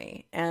true for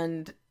me.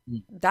 And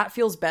that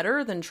feels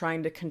better than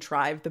trying to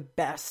contrive the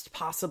best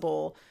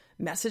possible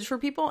message for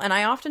people. And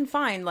I often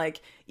find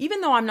like, even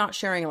though I'm not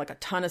sharing like a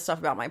ton of stuff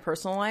about my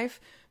personal life,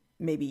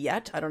 maybe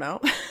yet, I don't know,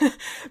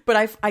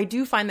 but I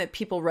do find that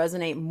people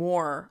resonate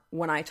more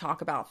when I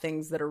talk about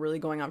things that are really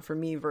going on for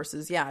me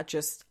versus,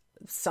 just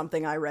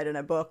something I read in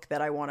a book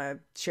that I want to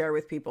share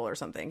with people or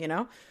something, you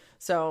know?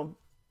 So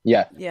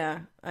yeah.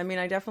 I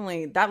mean,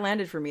 that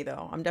landed for me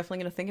though. I'm definitely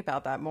going to think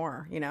about that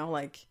more, you know,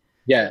 like,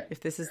 if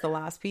this is the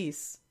last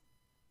piece.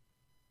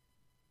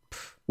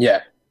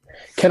 Yeah.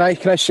 Can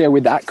I share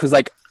with that? Cause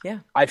like,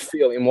 I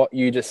feel in what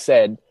you just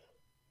said,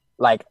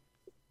 like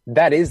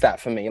that is that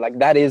for me. Like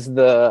that is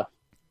the,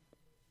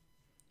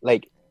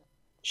 like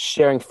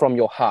sharing from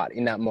your heart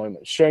in that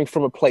moment, sharing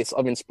from a place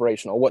of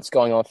inspiration or what's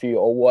going on for you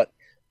or what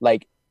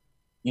like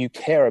you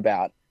care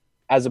about,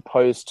 as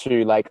opposed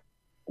to like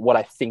what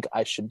I think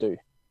I should do.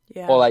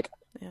 Yeah. Or like,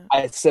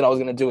 I said I was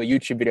going to do a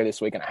YouTube video this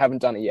week and I haven't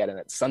done it yet. And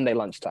it's Sunday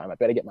lunchtime. I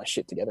better get my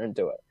shit together and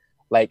do it.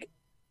 Like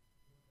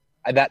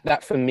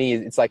that for me,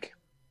 it's like,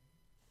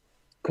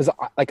 cause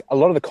like a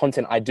lot of the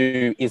content I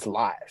do is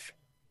live.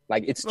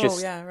 Like it's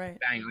just, bang,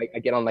 I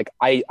get on, like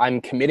I'm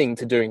committing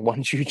to doing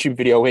one YouTube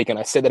video a week. And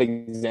I said that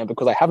example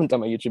because I haven't done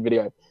my YouTube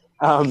video.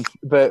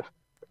 But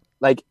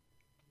like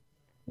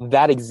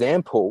that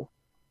example,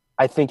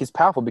 I think is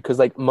powerful because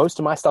like most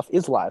of my stuff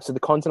is live. So the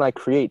content I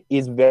create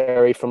is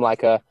very from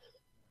like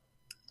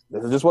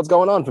this is just what's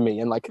going on for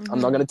me. And like,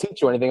 I'm not going to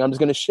teach you anything. I'm just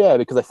going to share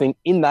because I think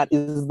in that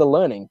is the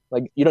learning.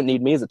 Like you don't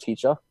need me as a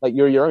teacher. Like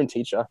you're your own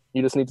teacher.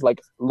 You just need to like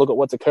look at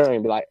what's occurring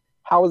and be like,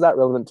 how is that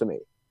relevant to me?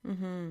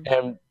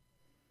 And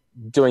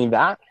doing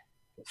that,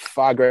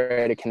 far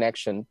greater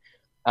connection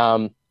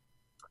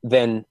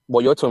than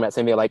what you're talking about,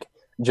 saying like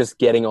just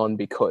getting on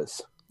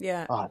because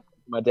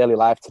my daily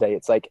life today,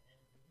 it's like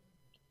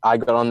I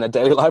got on the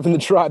daily life in the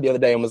tribe the other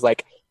day and was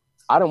like,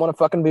 I don't want to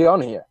fucking be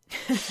on here.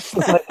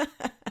 Like,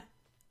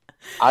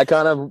 I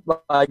kind of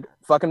like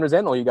fucking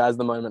resent all you guys at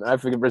the moment. I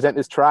resent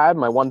this tribe,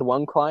 my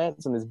one-to-one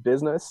clients and this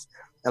business.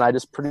 and I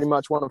just pretty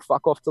much want to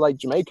fuck off to like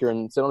Jamaica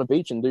and sit on a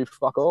beach and do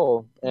fuck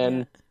all.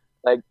 And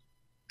like,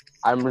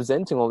 I'm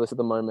resenting all this at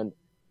the moment.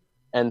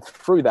 And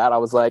through that, I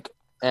was like,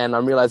 and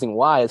I'm realizing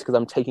why is because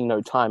I'm taking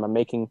no time. I'm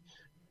making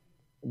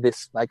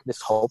this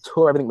whole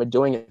tour, everything we're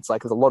doing, it's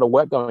like there's a lot of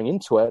work going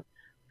into it.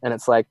 And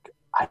it's like,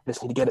 I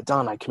just need to get it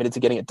done. I committed to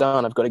getting it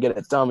done. I've got to get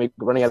it done. We're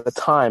running out of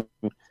time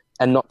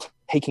and not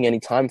taking any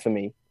time for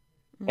me.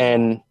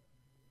 And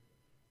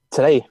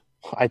today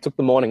I took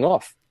the morning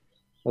off.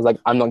 I was like,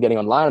 I'm not getting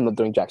online. I'm not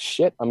doing jack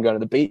shit. I'm going to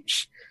the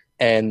beach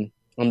and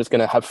I'm just going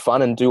to have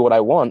fun and do what I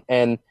want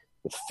and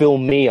fill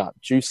me up,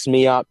 juice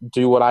me up,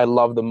 do what I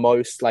love the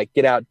most, like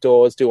get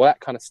outdoors, do all that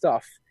kind of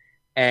stuff.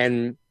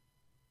 And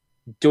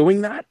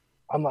doing that,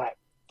 I'm like,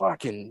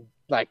 fucking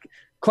like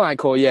client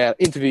call. Yeah.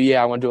 Interview.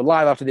 Yeah. I want to do a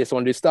live after this. I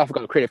want to do stuff. I've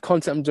got creative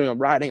content I'm doing. I'm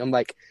writing. I'm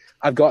like,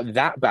 I've got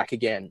that back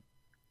again.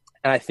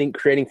 And I think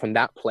creating from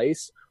that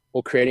place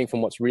or creating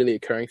from what's really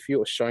occurring for you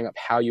or showing up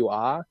how you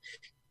are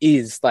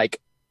is like,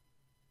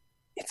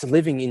 it's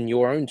living in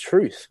your own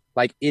truth.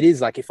 Like it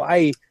is like, if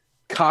I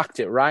cocked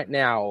it right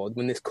now, or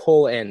when this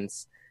call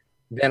ends,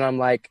 then I'm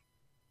like,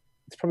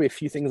 it's probably a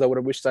few things I would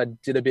have wished I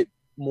did a bit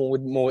more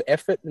with more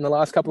effort in the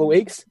last couple of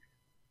weeks.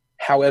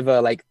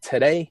 However, like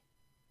today,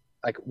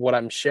 like what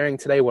I'm sharing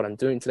today, what I'm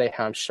doing today,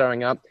 how I'm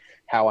showing up,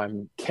 how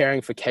I'm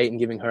caring for Kate and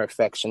giving her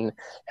affection,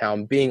 how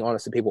I'm being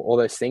honest with people, all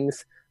those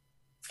things.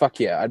 Fuck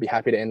yeah, I'd be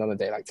happy to end on a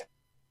day like that.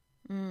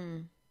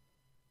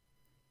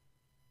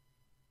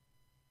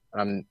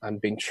 I'm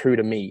being true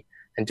to me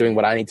and doing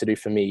what I need to do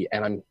for me.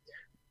 And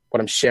what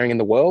I'm sharing in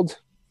the world,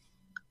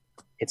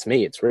 it's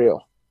me, it's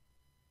real.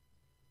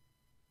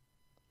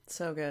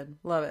 So good.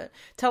 Love it.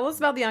 Tell us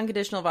about the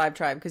Unconditional Vibe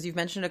Tribe, because you've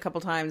mentioned it a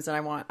couple times, and I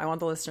want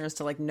the listeners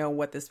to like know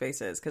what this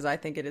space is, because I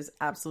think it is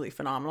absolutely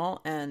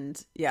phenomenal.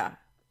 And yeah,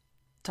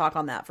 talk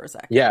on that for a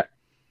sec. Yeah.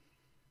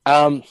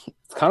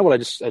 It's kind of what I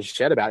just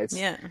shared about. It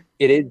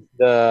is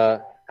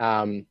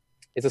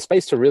it's a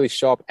space to really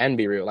show up and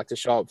be real, like to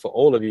show up for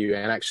all of you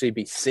and actually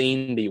be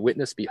seen, be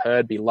witnessed, be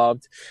heard, be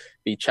loved,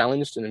 be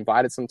challenged and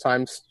invited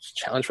sometimes,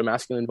 challenged for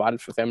masculine, invited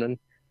for feminine.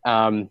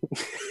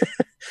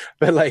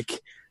 But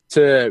like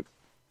to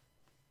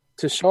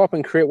show up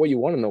and create what you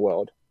want in the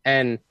world.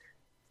 And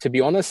to be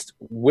honest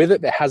with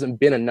it, there hasn't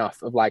been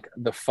enough of like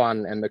the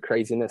fun and the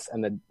craziness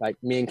and the, like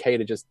me and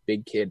Kate are just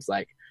big kids.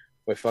 Like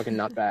we're fucking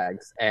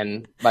nutbags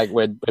and like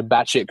we're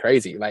batshit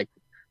crazy. Like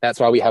that's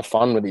why we have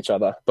fun with each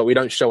other, but we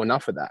don't show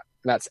enough of that.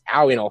 That's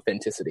our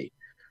inauthenticity.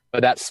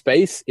 But that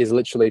space is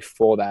literally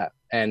for that.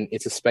 And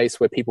it's a space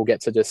where people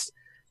get to just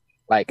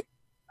like,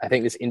 I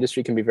think this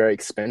industry can be very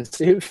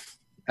expensive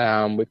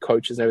with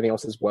coaches and everything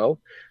else as well.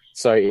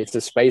 So it's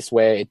a space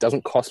where it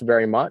doesn't cost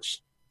very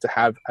much to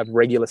have a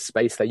regular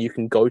space that you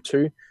can go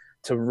to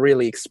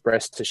really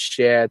express, to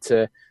share,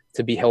 to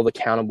be held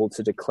accountable,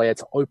 to declare,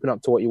 to open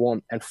up to what you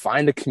want and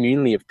find a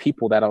community of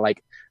people that are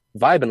like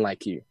vibing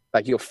like you,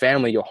 like your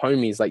family, your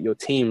homies, like your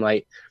team,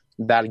 like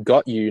that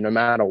got you no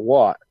matter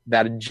what,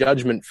 that are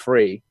judgment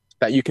free,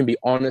 that you can be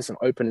honest and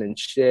open and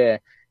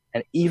share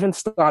and even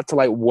start to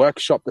like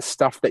workshop the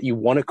stuff that you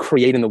want to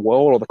create in the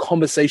world or the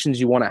conversations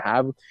you want to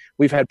have.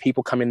 We've had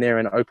people come in there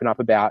and open up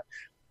about,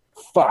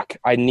 fuck,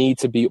 I need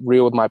to be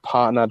real with my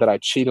partner that I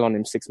cheated on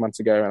him 6 months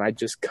ago and I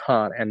just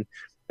can't. And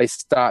they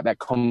start that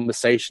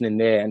conversation in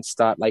there and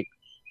start like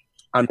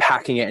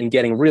unpacking it and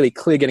getting really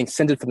clear, getting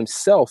centered for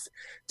themselves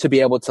to be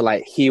able to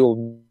like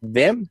heal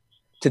them,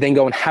 to then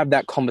go and have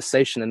that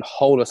conversation and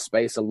hold a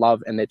space of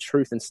love and their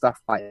truth and stuff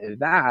like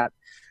that.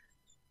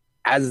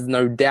 As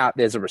no doubt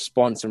there's a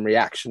response and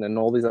reaction and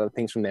all these other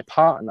things from their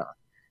partner.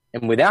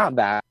 And without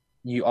that,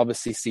 you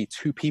obviously see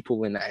two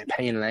people in that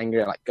pain and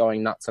anger, like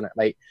going nuts on it.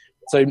 Like,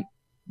 so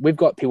we've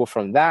got people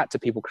from that to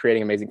people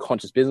creating amazing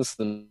conscious business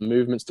and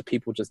movements, to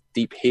people just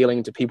deep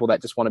healing, to people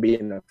that just want to be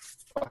in a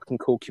fucking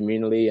cool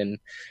community and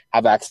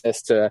have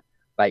access to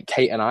like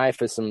Kate and I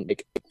for some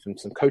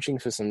coaching,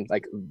 for some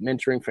like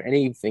mentoring, for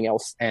anything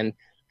else. And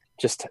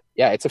just,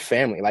 yeah, it's a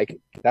family. Like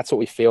that's what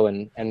we feel.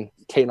 And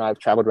Kate and I have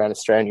traveled around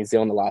Australia and New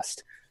Zealand the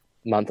last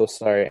month or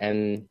so.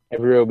 And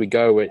everywhere we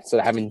go, we're sort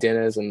of having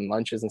dinners and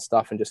lunches and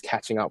stuff and just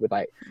catching up with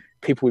like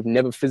people we've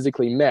never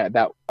physically met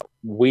that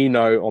we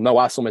know or know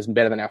us almost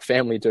better than our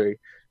family do.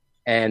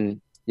 And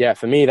yeah,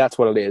 for me, that's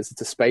what it is.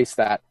 It's a space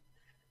that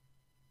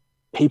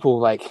people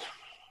like,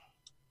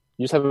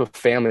 you just have a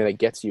family that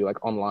gets you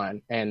like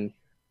online and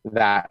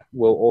that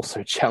will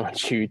also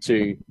challenge you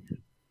to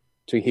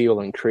heal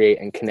and create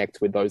and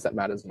connect with those that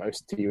matters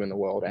most to you in the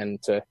world, and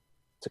to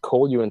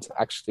call you into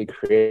actually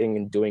creating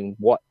and doing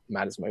what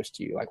matters most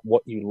to you, like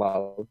what you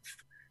love.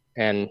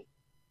 And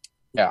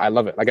yeah, I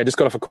love it. Like I just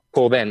got off a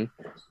call then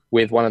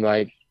with one of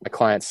my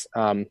clients.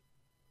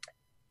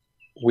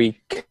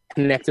 We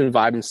connect and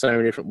vibe in so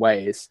many different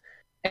ways,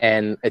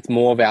 and it's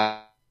more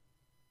about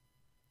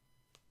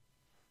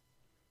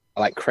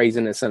like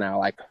craziness and our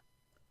like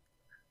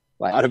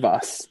out of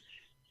us.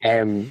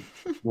 And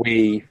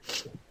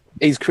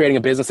he's creating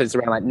a business that's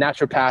around like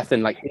naturopath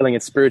and like healing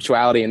and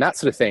spirituality and that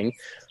sort of thing.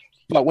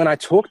 But when I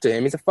talk to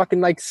him, he's a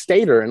fucking like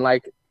skater and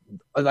like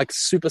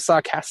super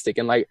sarcastic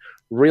and like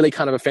really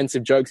kind of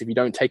offensive jokes if you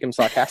don't take them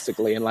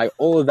sarcastically and like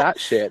all of that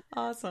shit.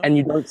 Awesome. And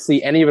you don't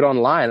see any of it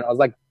online. I was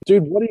like,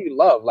 dude, what do you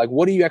love? Like,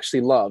 what do you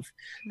actually love?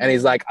 And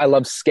he's like, I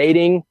love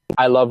skating,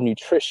 I love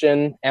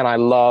nutrition, and I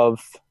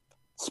love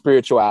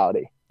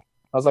spirituality.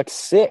 I was like,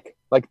 sick.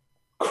 Like,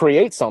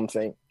 create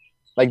something.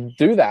 Like,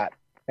 do that.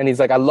 And he's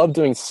like, I love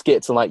doing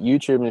skits and like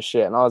YouTube and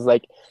shit. And I was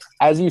like,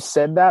 as you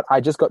said that, I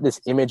just got this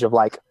image of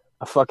like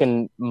a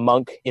fucking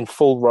monk in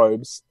full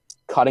robes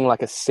cutting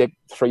like a sick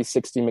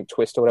 360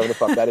 McTwist or whatever the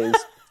fuck that is,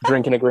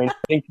 drinking a green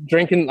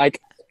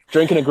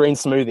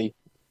smoothie.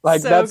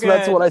 Like, so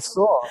that's what I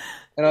saw.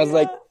 And I was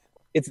like,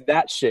 it's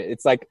that shit.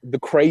 It's like the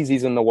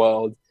crazies in the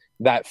world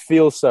that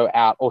feel so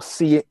out, or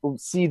see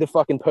the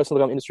fucking personal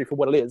development industry for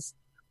what it is.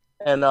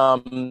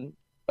 And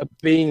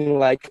being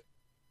like,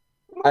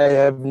 I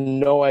have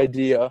no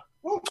idea.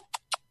 What are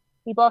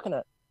you barking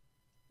at?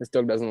 This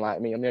dog doesn't like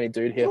me. I'm the only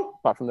dude here,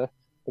 apart from the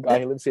guy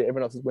who lives here.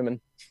 Everyone else is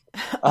women.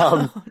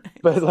 Nice.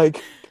 But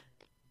like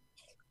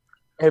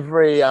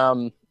every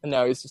no,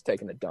 he's just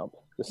taking a dump.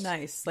 Just,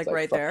 nice, like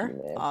right there.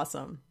 You,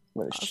 awesome.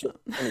 I'm gonna shit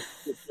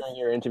during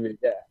your interview.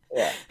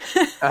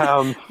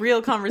 Yeah.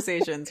 Real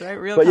conversations, right?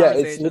 Real but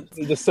conversations. Yeah,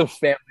 it's just some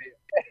family.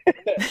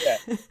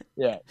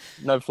 yeah,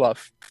 no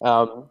fluff.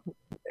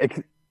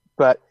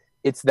 But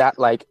it's that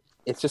like,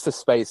 it's just a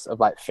space of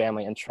like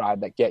family and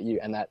tribe that get you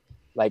and that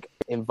like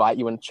invite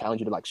you and challenge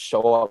you to like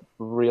show up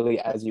really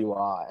as you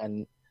are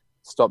and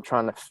stop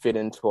trying to fit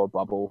into a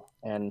bubble.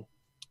 And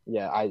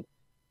yeah,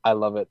 I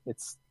love it.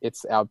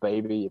 It's our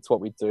baby. It's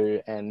what we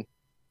do, and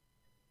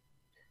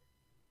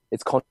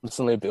it's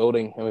constantly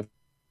building. And with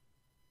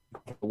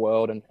the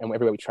world and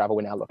everywhere we travel,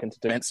 we're now looking to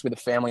do events with the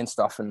family and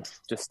stuff, and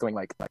just doing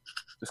like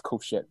just cool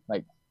shit.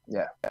 Like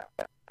yeah,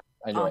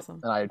 I enjoy it.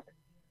 And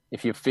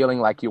if you're feeling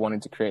like you're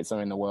wanting to create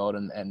something in the world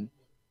and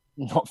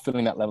not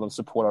feeling that level of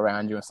support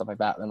around you and stuff like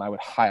that, then I would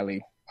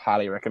highly,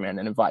 highly recommend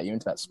and invite you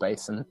into that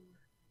space. And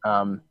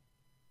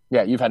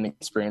yeah, you've had an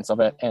experience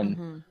of it,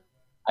 and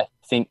I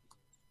think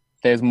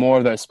there's more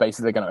of those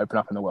spaces that are going to open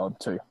up in the world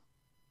too.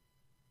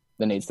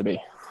 There needs to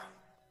be.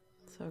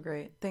 So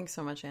great. Thanks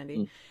so much,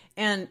 Andy.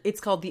 And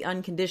it's called the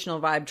Unconditional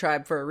Vibe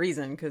Tribe for a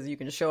reason, because you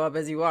can show up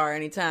as you are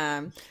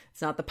anytime.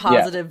 It's not the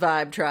positive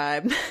vibe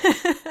tribe.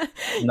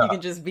 No. You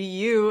can just be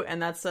you,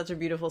 and that's such a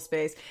beautiful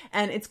space.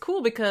 And it's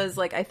cool because,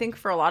 like, I think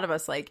for a lot of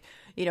us, like,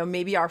 you know,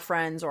 maybe our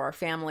friends or our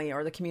family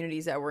or the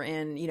communities that we're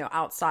in, you know,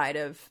 outside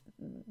of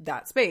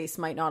that space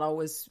might not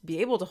always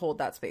be able to hold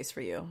that space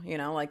for you, you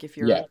know, like if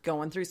you're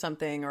going through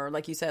something, or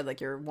like you said,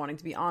 like you're wanting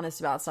to be honest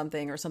about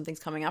something, or something's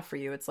coming up for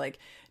you. It's like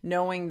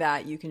knowing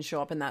that you can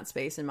show up in that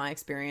space, in my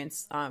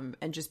experience,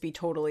 and just be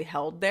totally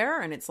held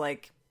there. And it's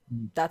like,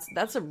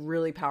 that's a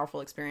really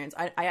powerful experience.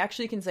 I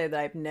actually can say that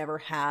I've never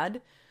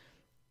had,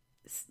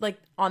 like,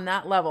 on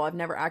that level, I've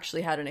never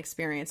actually had an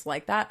experience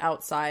like that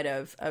outside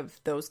of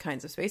those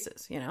kinds of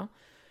spaces, you know,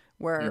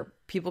 where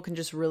people can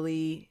just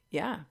really,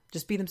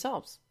 just be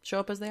themselves, show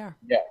up as they are.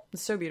 Yeah.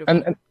 It's so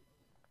beautiful. And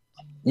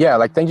yeah,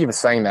 like, thank you for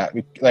saying that.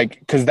 Like,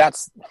 because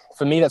that's,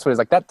 for me, that's what it's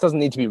like. That doesn't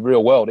need to be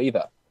real world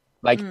either.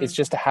 Like, it's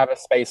just to have a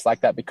space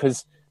like that,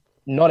 because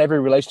not every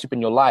relationship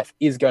in your life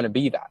is going to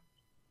be that.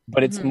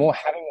 But it's more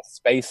having a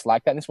space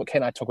like that. And this is what Kate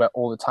and I talk about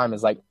all the time,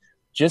 is like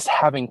just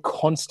having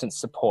constant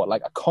support,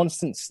 like a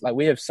constant, like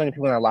we have so many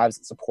people in our lives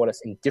that support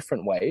us in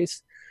different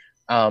ways.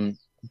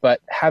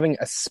 But having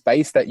a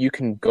space that you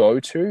can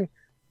go to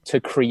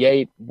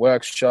create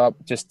workshop,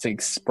 just to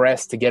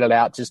express, to get it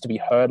out, just to be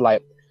heard,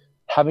 like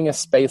having a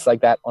space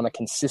like that on a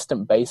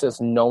consistent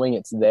basis, knowing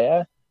it's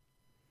there,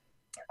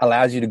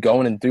 allows you to go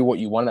in and do what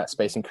you want in that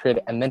space and create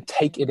it, and then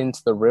take it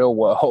into the real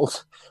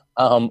world,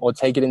 or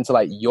take it into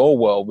like your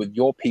world with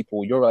your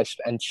people, your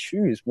relationship, and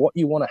choose what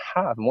you want to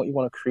have and what you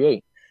want to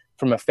create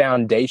from a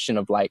foundation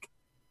of like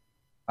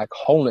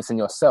wholeness in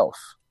yourself,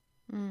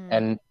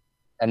 and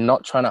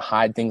not trying to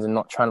hide things, and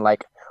not trying to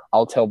like,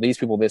 I'll tell these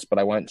people this, but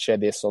I won't share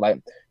this, or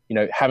like, you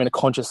know, having to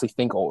consciously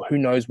think, or who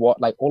knows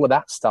what, like all of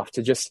that stuff,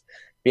 to just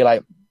be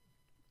like,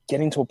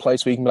 getting to a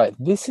place where you can be like,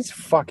 this is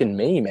fucking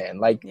me, man.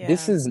 Like,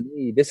 this is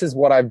me. This is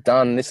what I've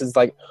done. This is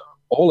like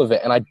all of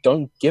it. And I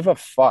don't give a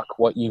fuck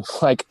what you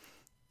like,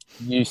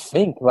 you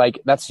think, like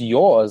that's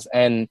yours.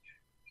 And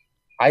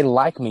I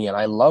like me, and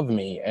I love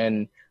me,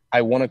 and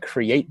I want to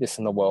create this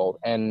in the world.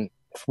 And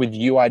with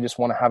you, I just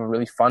want to have a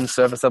really fun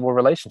service level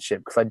relationship,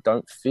 because I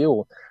don't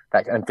feel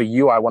that. And for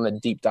you, I want to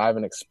deep dive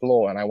and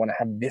explore, and I want to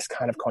have this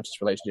kind of conscious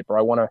relationship, or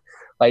I want to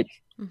like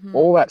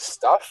all that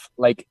stuff,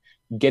 like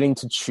getting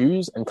to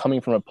choose and coming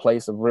from a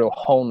place of real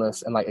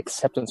wholeness and like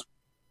acceptance.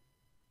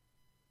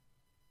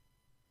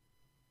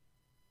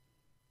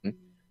 I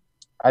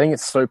think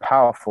it's so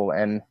powerful.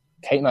 And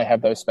Kate and I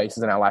have those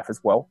spaces in our life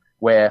as well,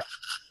 where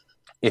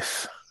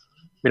if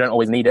we don't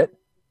always need it,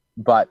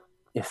 but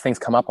if things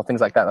come up or things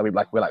like that,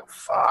 that we're like,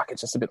 fuck, it's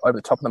just a bit over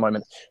the top in the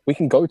moment, we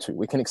can go to,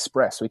 we can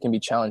express, we can be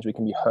challenged, we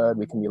can be heard,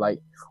 we can be like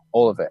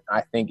all of it.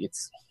 I think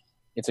it's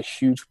a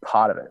huge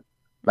part of it.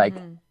 Like,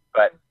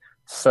 but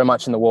so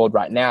much in the world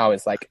right now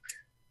is like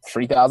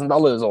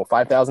 $3,000 or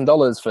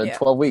 $5,000 for Yeah.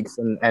 12 weeks.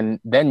 And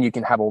then you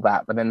can have all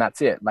that, but then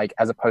that's it. Like,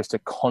 as opposed to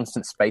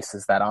constant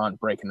spaces that aren't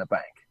breaking the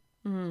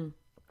bank.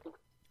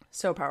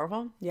 So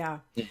powerful. Yeah.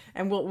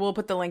 And we'll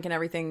put the link and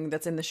everything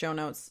that's in the show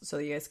notes so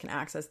you guys can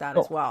access that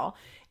as well.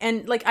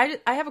 And like,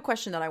 I have a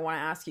question that I want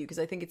to ask you, because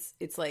I think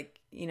it's like,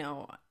 you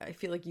know, I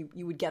feel like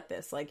you would get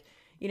this. Like,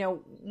 you know,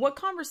 what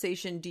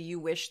conversation do you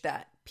wish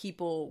that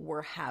people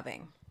were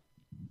having?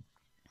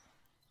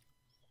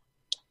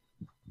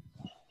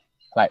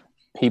 Like,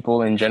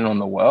 people in general in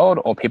the world,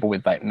 or people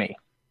with like me?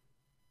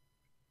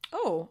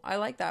 Oh, I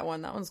like that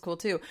one. That one's cool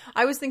too.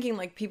 I was thinking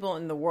like people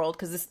in the world,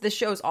 because this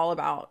show is all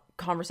about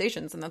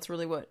conversations, and that's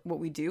really what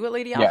we do at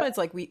Lady Alpha. Yeah. It's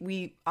like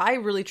I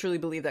really truly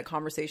believe that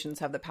conversations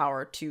have the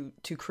power to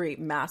create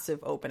massive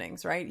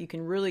openings, right? You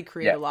can really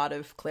create a lot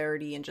of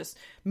clarity and just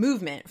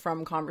movement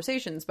from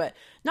conversations, but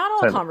not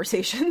all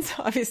conversations,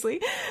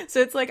 obviously. So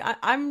it's like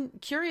I'm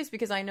curious,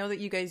 because I know that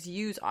you guys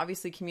use,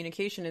 obviously,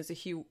 communication is a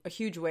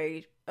huge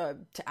way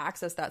to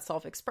access that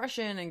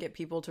self-expression and get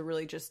people to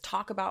really just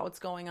talk about what's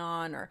going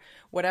on or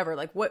whatever.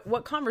 Like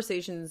what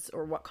conversations,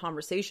 or what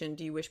conversation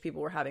do you wish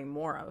people were having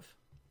more of?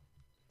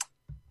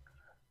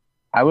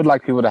 I would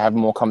like people to have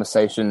more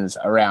conversations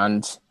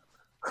around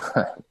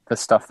the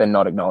stuff they're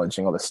not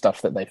acknowledging, or the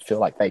stuff that they feel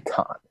like they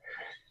can't.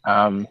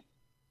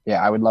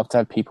 I would love to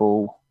have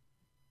people,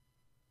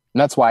 and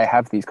that's why I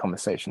have these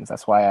conversations.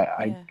 That's why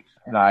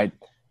I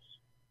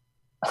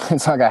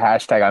it's like a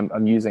hashtag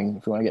I'm using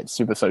if you want to get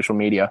super social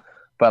media,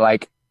 but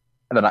like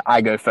that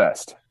I go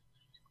first.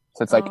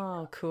 So it's like,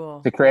 oh,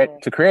 cool. to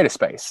create a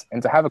space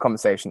and to have a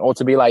conversation, or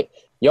to be like,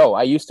 yo,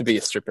 I used to be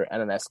a stripper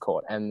and an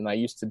escort, and I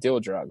used to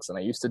deal drugs, and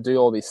I used to do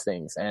all these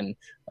things, and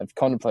I've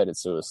contemplated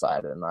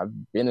suicide, and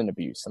I've been in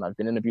abuse, and I've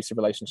been in abusive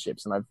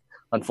relationships, and I've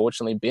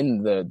unfortunately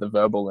been the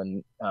verbal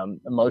and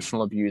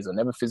emotional abuser,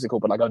 never physical,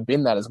 but like I've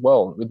been that as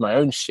well with my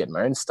own shit,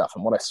 my own stuff.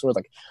 And what I saw is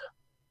like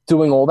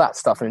doing all that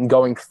stuff and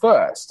going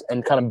first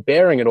and kind of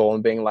bearing it all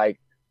and being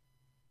like,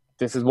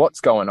 this is what's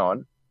going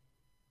on,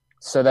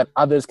 so that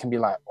others can be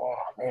like, oh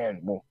man,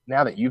 well,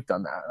 now that you've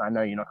done that, and I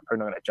know you're probably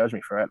not going to judge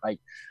me for it, like,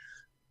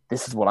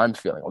 this is what I'm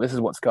feeling, or this is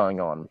what's going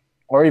on.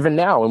 Or even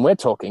now when we're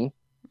talking,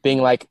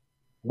 being like,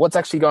 what's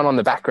actually going on in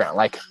the background?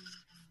 Like,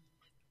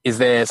 is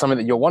there something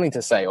that you're wanting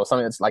to say, or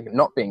something that's like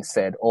not being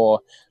said? Or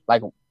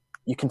like,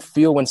 you can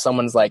feel when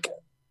someone's like,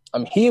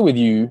 I'm here with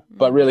you,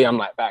 but really I'm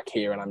like back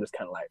here, and I'm just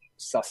kind of like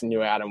sussing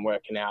you out and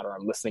working out, or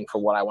I'm listening for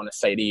what I want to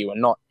say to you,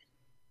 and not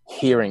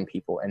hearing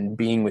people and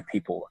being with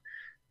people.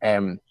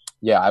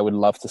 I would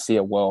love to see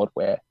a world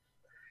where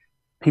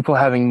people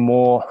having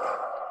more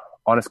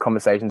honest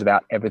conversations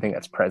about everything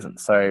that's present.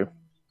 So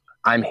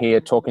I'm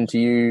here talking to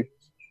you.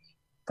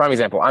 Prime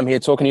example, I'm here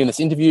talking to you in this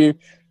interview.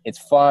 It's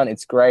fun.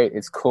 It's great.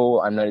 It's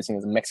cool. I'm noticing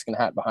there's a Mexican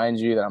hat behind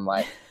you that I'm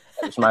like,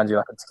 that just reminds you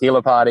like a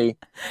tequila party.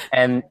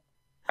 And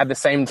at the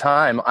same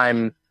time,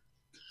 I'm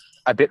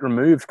a bit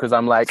removed, because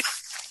I'm like,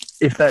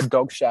 if that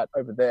dog shat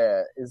over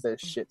there, is there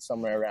shit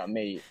somewhere around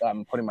me that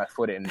I'm putting my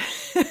foot in?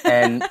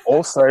 And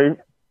also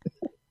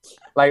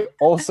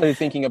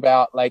thinking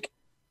about like,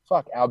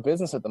 fuck, our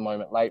business at the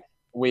moment, like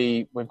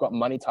we've got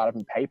money tied up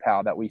in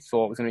PayPal that we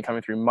thought was going to be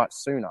coming through much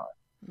sooner.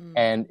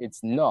 And it's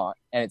not.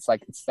 And it's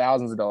like, it's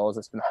thousands of dollars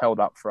that's been held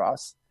up for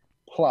us.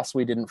 Plus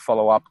we didn't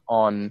follow up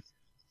on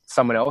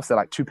someone else. They're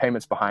like 2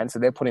 payments behind, so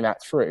they're putting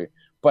that through.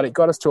 But it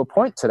got us to a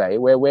point today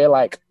where we're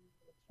like,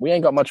 we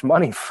ain't got much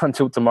money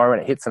until tomorrow,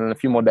 and it hits, and in a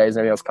few more days,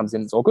 everything else comes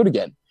in, it's all good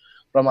again.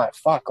 But I'm like,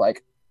 fuck,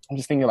 like, I'm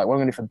just thinking like, what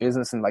am I going to do for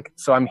business? And like,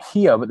 so I'm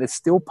here, but there's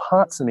still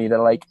parts of me that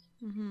are like,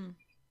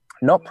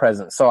 not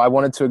present. So I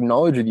wanted to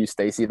acknowledge with you,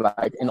 Stacey,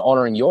 like in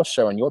honoring your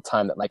show and your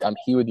time, that like I'm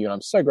here with you, and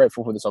I'm so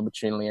grateful for this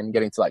opportunity and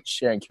getting to like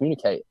share and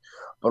communicate,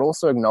 but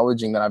also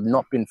acknowledging that I've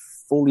not been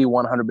fully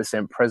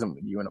 100% present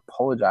with you, and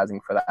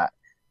apologizing for that,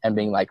 and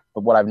being like,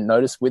 but what I've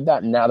noticed with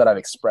that, now that I've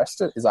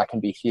expressed it, is I can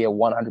be here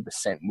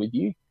 100% with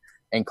you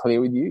and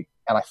clear with you.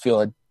 And I feel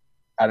I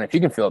don't know if you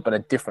can feel it, but a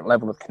different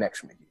level of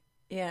connection with you.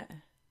 Yeah.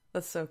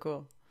 That's so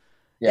cool.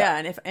 Yeah.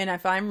 And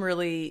if I'm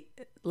really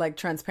like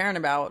transparent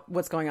about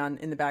what's going on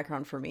in the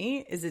background for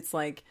me, is it's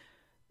like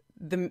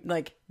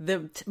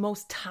the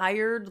most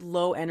tired,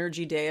 low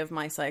energy day of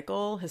my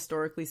cycle,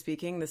 historically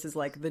speaking. This is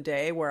like the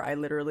day where I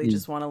literally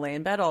just want to lay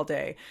in bed all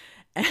day.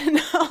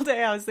 And all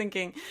day I was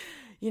thinking,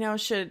 you know,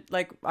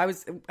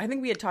 I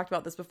think we had talked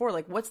about this before,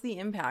 like, what's the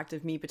impact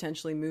of me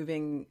potentially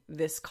moving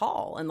this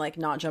call and like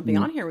not jumping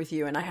on here with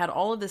you? And I had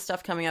all of this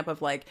stuff coming up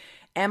of like,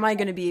 am I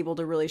going to be able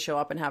to really show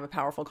up and have a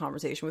powerful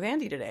conversation with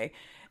Andy today?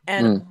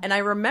 And I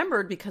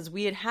remembered, because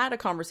we had a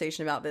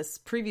conversation about this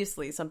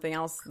previously, something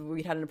else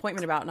we had an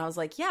appointment about. And I was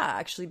like, yeah,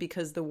 actually,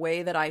 because the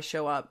way that I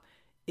show up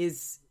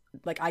is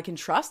like, I can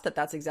trust that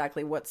that's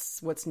exactly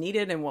what's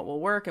needed and what will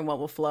work and what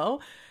will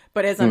flow.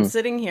 But as I'm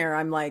sitting here,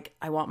 I'm like,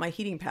 I want my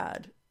heating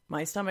pad.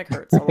 My stomach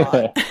hurts a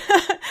lot.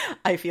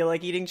 I feel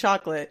like eating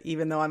chocolate,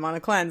 even though I'm on a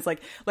cleanse.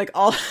 Like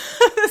all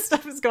this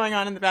stuff is going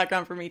on in the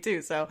background for me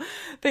too. So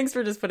thanks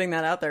for just putting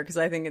that out there, because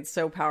I think it's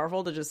so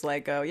powerful to just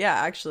like go, yeah,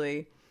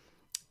 actually,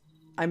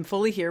 I'm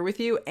fully here with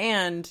you,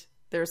 and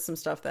there's some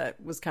stuff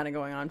that was kind of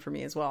going on for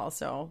me as well.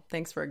 So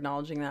thanks for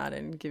acknowledging that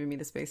and giving me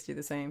the space to do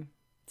the same.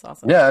 It's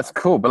awesome. Yeah, that's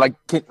cool. But like,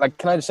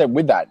 can I just say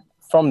with that,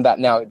 from that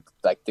now,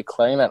 like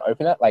declaring that,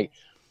 opening that, like,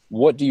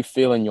 what do you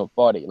feel in your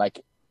body?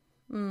 Like,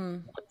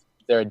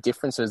 there are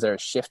differences, there a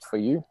shift for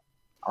you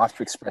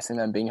after expressing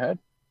that and being heard?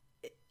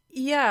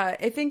 Yeah,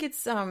 I think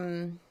it's, it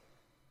always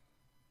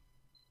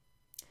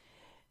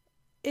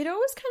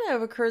kind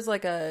of occurs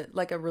like a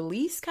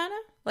release kind of,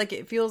 like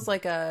it feels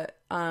like a,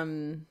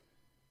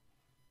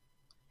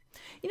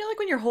 you know, like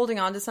when you're holding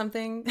on to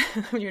something,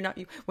 when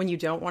you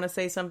don't want to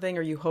say something,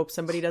 or you hope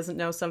somebody doesn't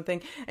know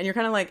something, and you're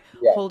kind of like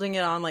holding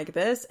it on like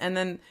this. And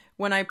then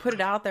when I put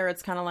it out there,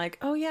 it's kind of like,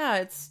 oh yeah,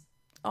 it's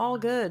all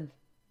good,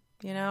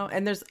 you know?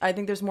 And I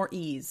think there's more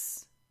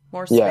ease,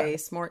 more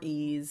space, more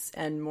ease,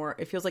 and more,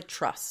 it feels like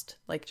trust,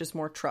 like just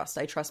more trust.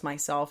 I trust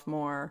myself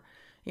more,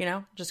 you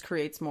know, just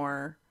creates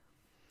more.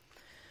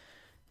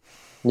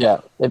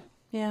 Yeah.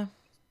 Yeah.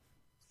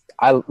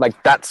 I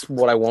like, that's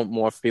what I want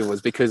more of people,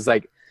 is because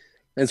like,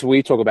 as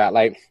we talk about,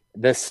 like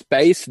the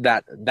space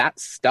that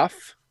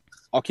stuff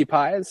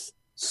occupies,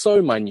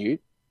 so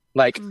minute,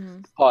 like,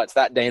 oh, it's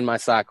that day in my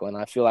cycle and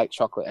I feel like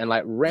chocolate, and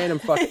like random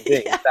fucking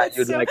things that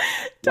you'd like,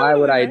 why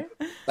would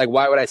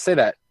I say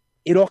that?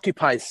 It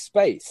occupies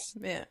space.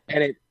 Yeah.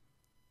 And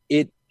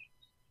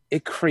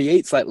it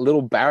creates like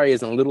little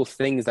barriers and little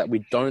things that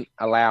we don't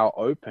allow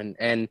open.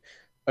 And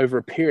over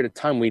a period of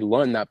time, we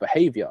learn that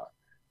behavior.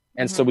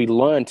 And so we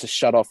learn to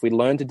shut off, we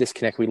learn to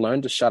disconnect, we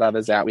learn to shut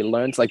others out, we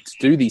learn to like to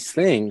do these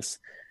things.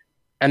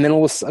 And then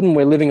all of a sudden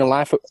we're living a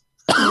life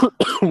where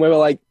we're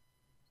like,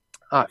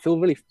 I feel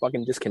really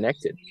fucking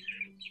disconnected.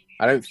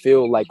 I don't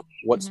feel like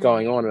what's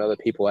going on in other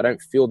people. I don't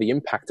feel the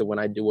impact of when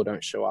I do or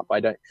don't show up.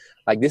 I don't,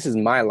 like, this is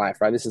my life,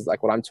 right? This is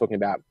like what I'm talking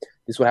about.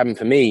 This is what happened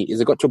for me, is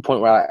it got to a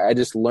point where I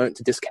just learned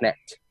to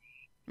disconnect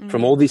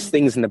from all these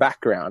things in the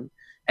background.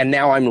 And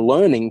now I'm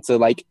learning to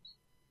like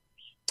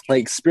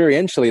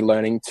experientially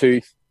learning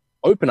to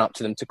open up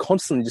to them, to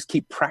constantly just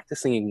keep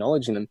practicing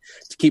acknowledging them,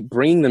 to keep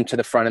bringing them to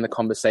the front in the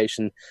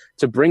conversation,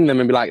 to bring them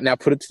and be like, now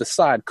put it to the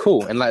side,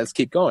 cool, and let's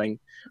keep going.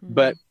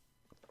 But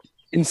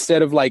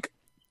instead of like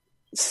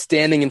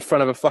standing in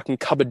front of a fucking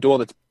cupboard door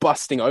that's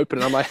busting open,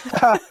 and I'm like,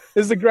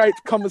 this is a great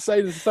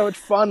conversation, this is so much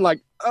fun,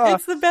 like,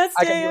 it's the best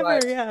day ever.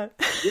 Like,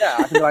 yeah,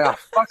 I can be like,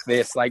 fuck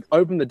this, like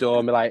open the door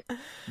and be like,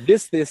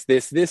 this is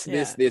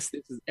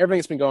everything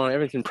that's been going on,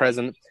 everything's been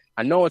present.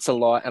 I know it's a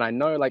lot, and I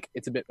know like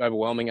it's a bit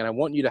overwhelming, and I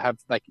want you to have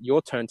like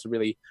your turn to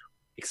really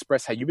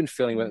express how you've been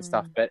feeling with it and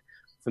stuff. But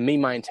for me,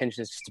 my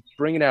intention is just to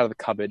bring it out of the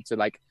cupboard,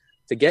 to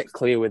get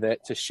clear with it,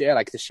 to share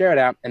it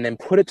out, and then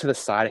put it to the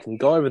side. I can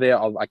go over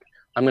there. I'm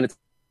going to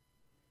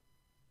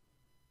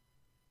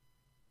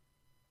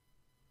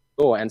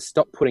and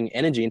stop putting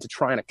energy into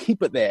trying to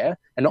keep it there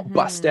and not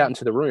bust out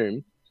into the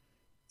room,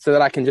 so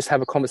that I can just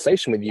have a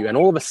conversation with you. And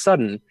all of a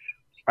sudden,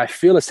 I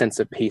feel a sense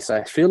of peace.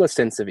 I feel a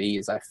sense of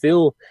ease. I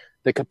feel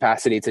the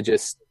capacity to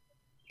just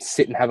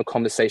sit and have a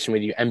conversation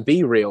with you and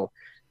be real.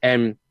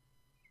 And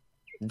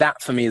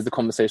that for me is the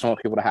conversation I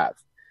want people to have,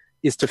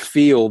 is to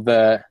feel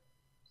the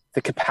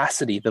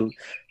capacity,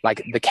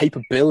 the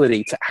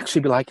capability to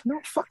actually be like, no,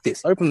 fuck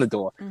this, open the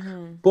door,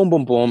 boom,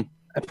 boom, boom,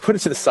 and put it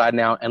to the side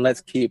now, and let's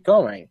keep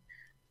going.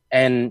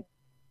 And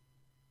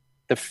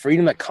the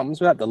freedom that comes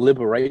with that, the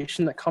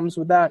liberation that comes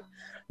with that,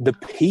 the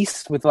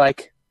peace with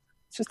like,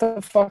 it's just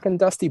a fucking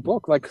dusty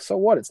book. Like, so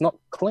what? It's not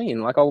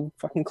clean. Like, I'll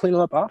fucking clean it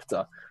up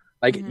after.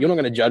 Like, you're not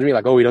going to judge me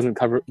like, oh, he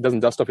doesn't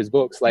dust off his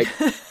books. Like,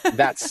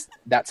 that's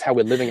how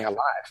we're living our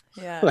life.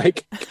 Yeah.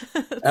 Like,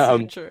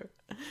 so true.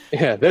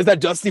 Yeah, there's that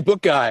dusty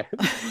book guy.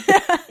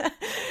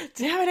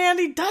 Damn it,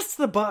 Andy, dust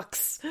the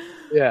books.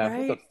 Yeah.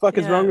 Right? What the fuck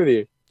is wrong with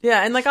you?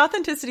 Yeah, and like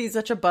authenticity is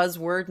such a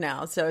buzzword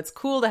now. So it's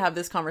cool to have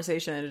this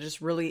conversation and to just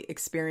really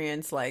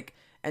experience like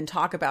and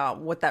talk about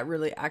what that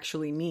really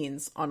actually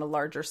means on a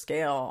larger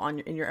scale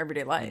in your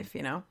everyday life,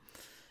 you know?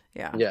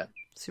 Yeah. Yeah.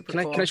 Super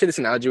cool. Can I share this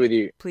analogy with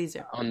you? Please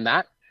do. On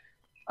that?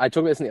 I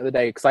talked about this the other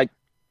day because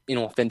in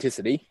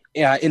authenticity,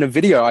 in a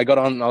video I got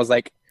on, and I was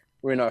like,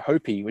 we're in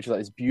Ohope, which is like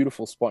this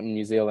beautiful spot in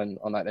New Zealand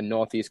on like the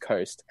northeast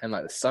coast, and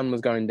like the sun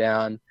was going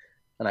down,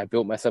 and I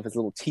built myself this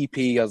little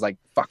teepee. I was like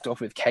fucked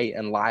off with Kate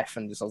and life,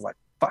 and I was like,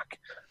 fuck.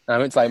 And I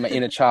went to like my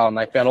inner child, and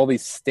I found all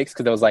these sticks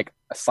because there was like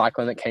a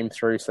cyclone that came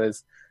through, so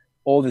there's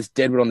all this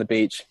deadwood on the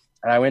beach.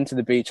 And I went to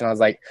the beach, and I was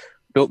like,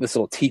 built this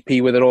little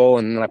teepee with it all,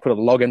 and then I put a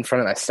log in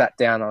front, and I sat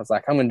down, and I was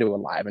like, I'm gonna do a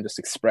live and just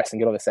express and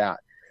get all this out.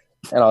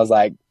 And I was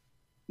like,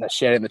 I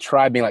shared it in the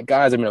tribe, being like,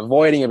 guys, I've been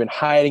avoiding, I've been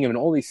hiding, I've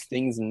been all these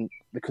things, and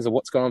because of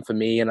what's going on for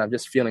me, and I'm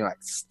just feeling like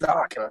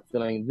stuck, and I'm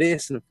feeling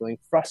this, and I'm feeling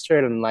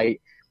frustrated, and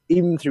like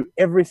even through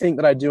everything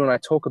that I do and I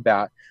talk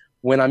about,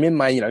 when I'm in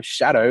my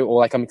shadow, or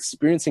like I'm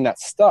experiencing that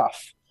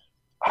stuff,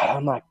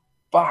 I'm like,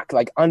 fuck,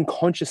 like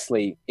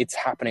unconsciously it's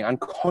happening.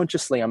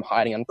 Unconsciously I'm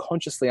hiding.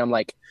 Unconsciously I'm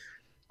like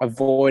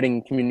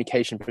avoiding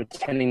communication,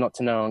 pretending not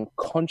to know,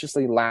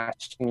 unconsciously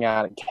lashing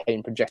out at Kate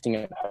and projecting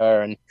at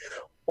her and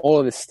all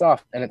of this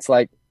stuff. And it's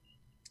like,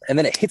 and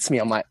then it hits me.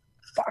 I'm like,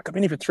 fuck, I've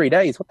been here for 3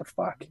 days. What the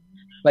fuck?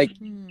 Like,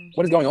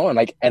 what is going on?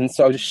 Like, and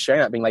so I was just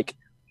sharing that, being like,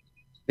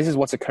 this is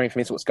what's occurring for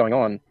me, this is what's going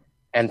on.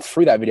 And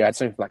through that video, I had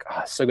something like,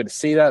 oh, it's so good to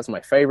see that. It's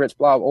my favorites,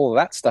 blah, all of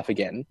that stuff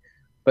again.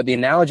 But the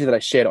analogy that I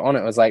shared on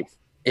it was like,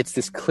 it's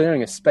this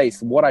clearing of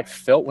space. What I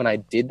felt when I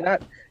did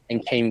that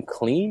and came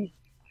clean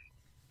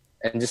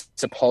and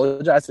just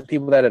apologized to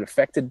people that had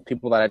affected,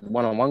 people that had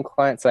one-on-one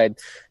clients I'd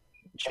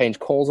changed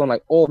calls on,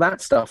 like all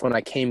that stuff. When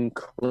I came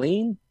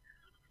clean,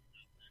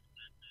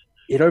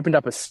 it opened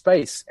up a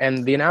space.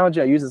 And the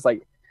analogy I use is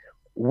like,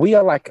 we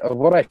are like,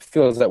 what I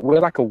feel is that we're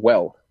like a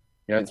well.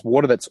 You know, it's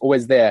water that's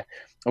always there.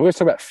 And we always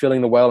talk about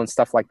filling the well and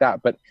stuff like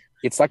that, but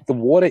it's like the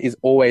water is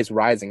always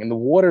rising, and the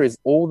water is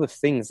all the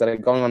things that are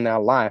going on in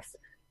our life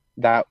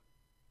that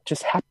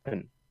just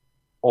happen.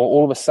 Or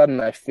all of a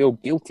sudden I feel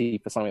guilty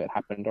for something that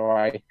happened, or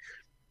I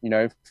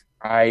don't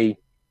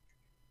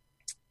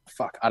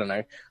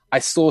know. I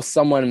saw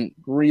someone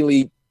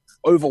really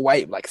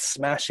overweight, like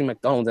smashing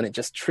McDonald's, and it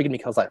just triggered me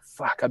because I was like,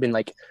 fuck, I've been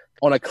like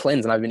on a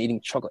cleanse and I've been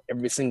eating chocolate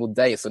every single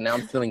day. So now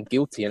I'm feeling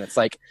guilty. And it's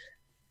like,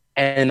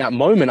 and in that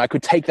moment I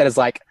could take that as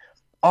like,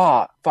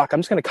 oh, fuck, I'm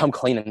just going to come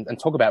clean and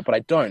talk about it, but I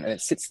don't. And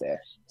it sits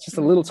there. It's just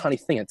a little tiny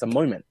thing. It's a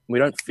moment. We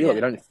don't feel it. We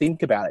don't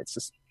think about it. It's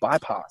just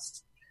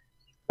bypassed.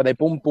 But they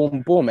boom,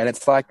 boom, boom. And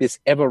it's like this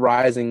ever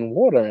rising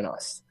water in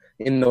us,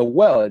 in the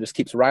well. It just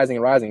keeps rising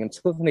and rising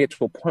until it's going to get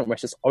to a point where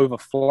it's just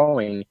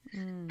overflowing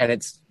and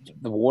it's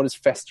the water's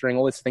festering,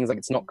 all these things, like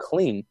it's not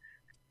clean.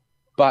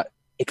 But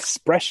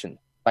expression,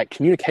 like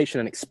communication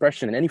and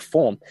expression in any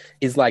form,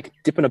 is like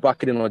dipping a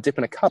bucket in or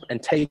dipping a cup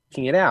and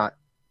taking it out.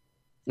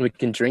 We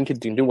can drink it,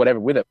 we can do whatever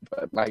with it,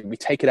 but like we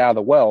take it out of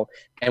the well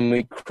and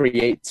we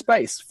create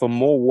space for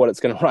more water that's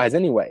going to rise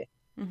anyway.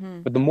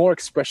 But the more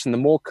expression, the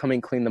more coming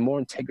clean, the more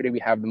integrity we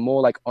have, the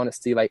more like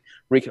honesty, like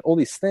all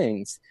these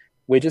things,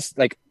 we're just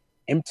like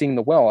emptying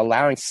the well,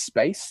 allowing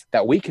space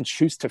that we can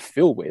choose to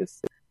fill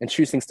with and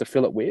choose things to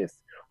fill it with,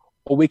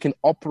 or we can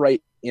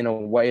operate in a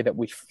way that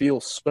we feel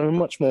so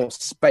much more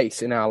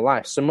space in our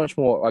life, so much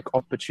more like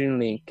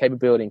opportunity,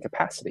 capability, and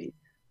capacity.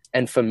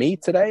 And for me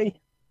today,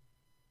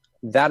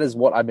 that is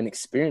what I've been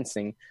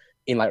experiencing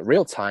in like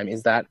real time,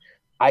 is that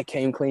I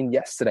came clean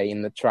yesterday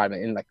in the tribe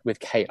and like with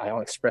Kate, I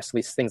expressed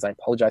these things. I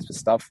apologized for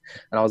stuff.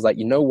 And I was like,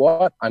 you know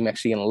what? I'm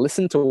actually going to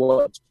listen to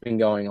what's been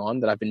going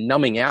on, that I've been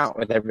numbing out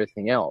with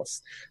everything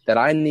else, that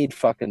I need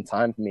fucking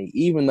time for me,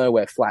 even though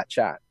we're flat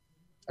chat.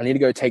 I need to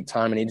go take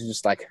time. I need to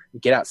just like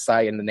get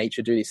outside in the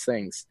nature, do these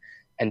things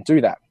and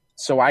do that.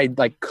 So I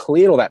like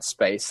cleared all that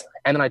space,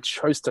 and then I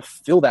chose to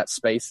fill that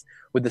space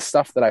with the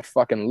stuff that I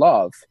fucking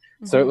love.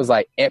 So it was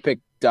like epic,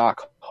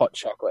 dark, hot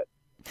chocolate.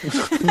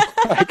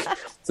 Like,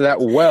 so that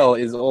well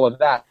is all of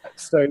that.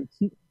 So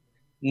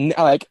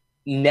like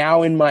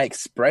now in my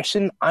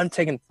expression, I'm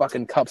taking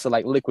fucking cups of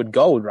like liquid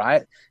gold,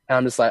 right? And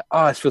I'm just like,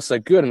 oh, it feels so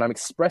good. And I'm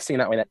expressing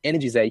that way. That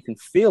energy's there. You can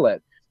feel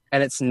it.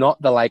 And it's not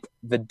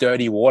the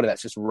dirty water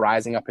that's just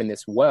rising up in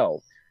this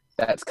well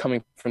that's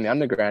coming from the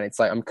underground. It's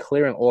like I'm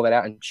clearing all that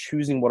out and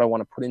choosing what I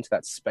want to put into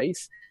that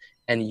space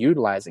and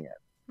utilizing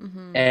it.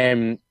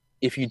 And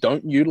if you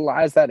don't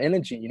utilize that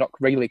energy, you're not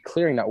regularly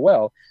clearing that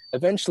well,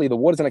 eventually the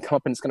water's going to come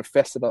up and it's going to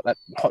fester that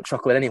hot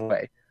chocolate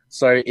anyway.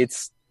 So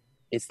it's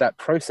that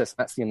process.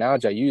 That's the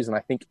analogy I use. And I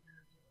think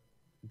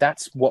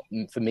that's what,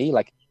 for me,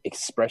 like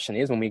expression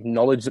is. When we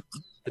acknowledge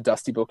the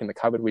dusty book in the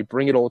cupboard, we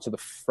bring it all to the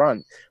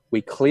front.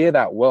 We clear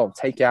that well,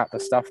 take out the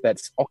stuff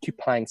that's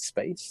occupying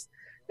space,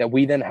 that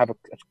we then have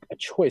a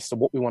choice of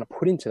what we want to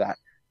put into that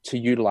to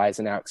utilize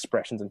in our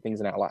expressions and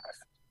things in our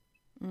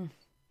life.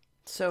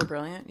 So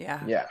brilliant.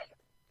 Yeah.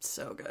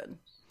 So good.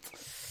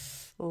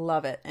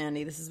 Love it,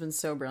 Andy. This has been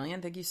so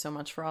brilliant. Thank you so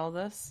much for all of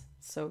this.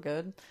 So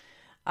good.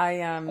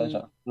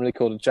 Pleasure. Really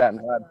cool to chat.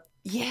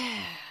 Yeah.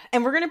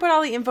 And we're going to put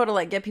all the info to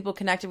like get people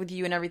connected with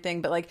you and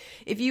everything. But like,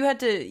 if you had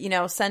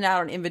to, send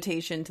out an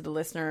invitation to the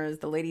listeners,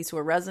 the ladies who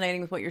are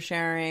resonating with what you're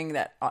sharing,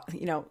 that,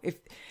 if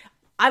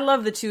I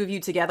love the two of you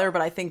together,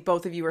 but I think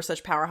both of you are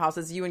such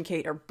powerhouses. You and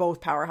Kate are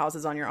both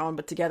powerhouses on your own,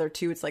 but together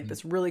too, it's like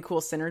this really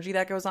cool synergy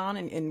that goes on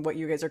in what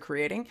you guys are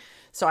creating.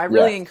 So I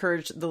really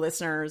encourage the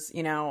listeners,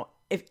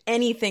 if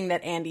anything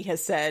that Andy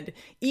has said,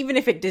 even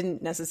if it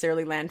didn't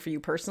necessarily land for you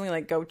personally,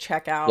 like go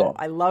check out. Yeah.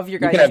 I love your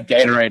guys. You can have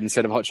Gatorade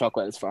instead of hot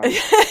chocolate. It's fine.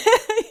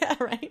 Yeah,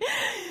 right.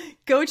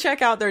 Go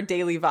check out their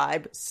Daily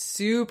Vibe.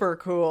 Super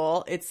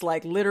cool. It's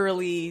like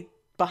literally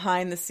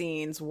behind the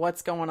scenes,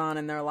 what's going on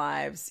in their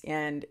lives.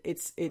 And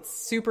it's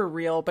super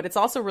real, but it's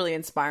also really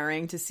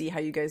inspiring to see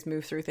how you guys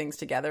move through things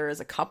together as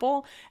a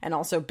couple, and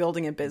also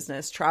building a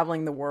business,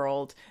 traveling the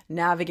world,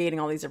 navigating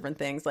all these different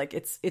things. Like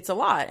it's a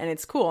lot, and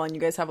it's cool, and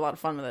you guys have a lot of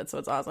fun with it. So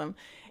it's awesome.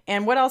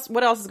 And what else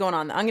is going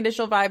on? The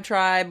Unconditional Vibe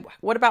Tribe.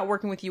 What about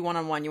working with you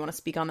one-on-one? You want to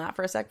speak on that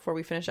for a sec before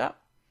we finish up?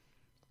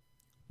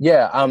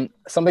 Yeah.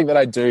 Something that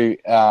I do,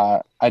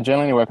 I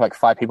generally work like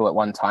 5 people at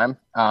one time.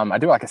 I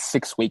do like a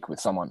 6-week with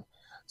someone.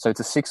 So it's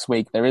a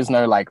 6-week. There is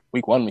no like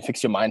week 1, we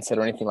fix your mindset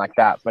or anything like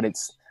that. But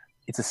it's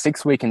a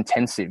 6-week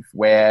intensive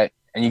and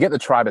you get the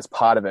tribe as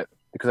part of it,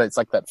 because it's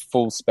like that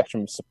full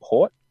spectrum of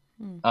support.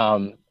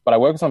 But I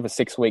work with someone for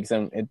 6 weeks,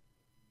 and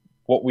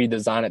what we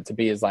design it to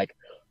be is like,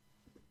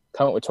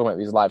 kind of what we're talking about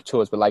these live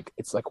tours, but like,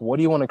 it's like, what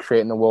do you want to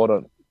create in the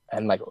world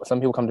and like some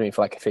people come to me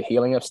for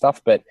healing of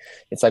stuff, but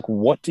it's like,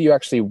 what do you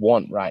actually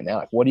want right now?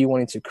 Like, what are you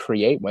wanting to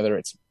create, whether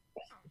it's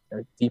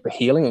a deeper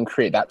healing and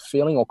create that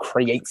feeling, or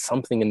create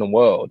something in the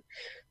world.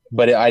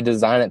 But I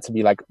design it to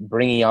be like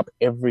bringing up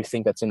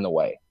everything that's in the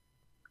way,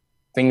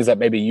 things that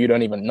maybe you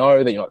don't even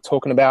know that you're not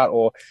talking about,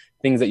 or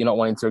things that you're not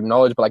wanting to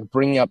acknowledge, but like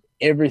bringing up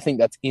everything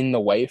that's in the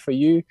way for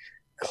you,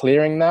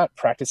 clearing that,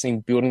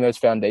 practicing building those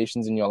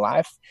foundations in your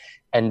life,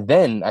 and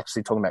then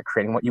actually talking about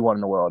creating what you want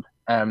in the world.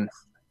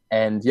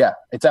 And yeah,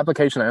 it's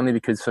application only,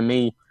 because for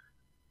me,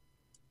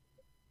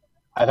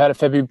 I've had a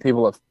fair few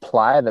people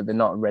apply that they're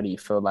not ready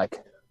for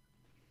like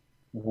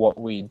what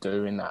we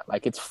do in that.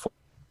 Like, it's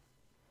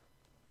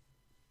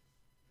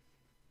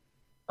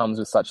comes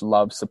with such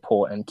love,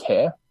 support, and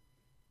care.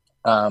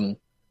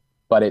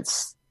 But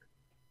it's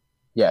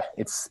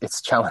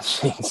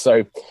challenging.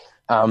 So,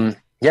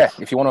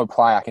 if you want to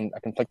apply, I can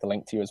flick the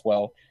link to you as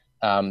well.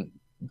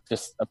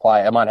 Just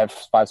apply. I might have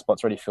 5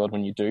 spots already filled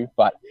when you do,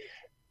 but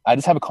I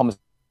just have a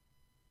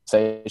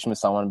conversation with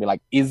someone and be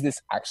like, is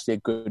this actually a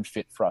good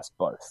fit for us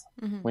both?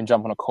 Mm-hmm. We can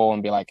jump on a call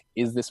and be like,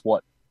 is this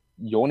what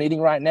you're needing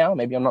right now?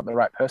 Maybe I'm not the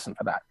right person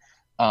for that.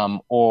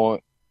 Or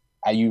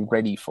are you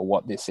ready for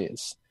what this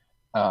is?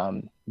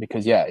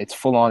 Because it's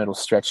full on, it'll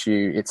stretch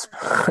you. It's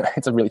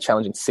a really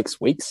challenging 6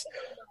 weeks.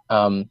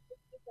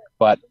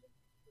 But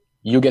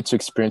you'll get to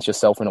experience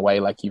yourself in a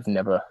way like you've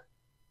never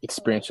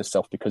experienced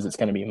yourself, because it's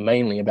going to be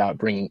mainly about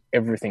bringing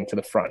everything to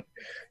the front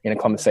in a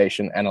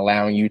conversation and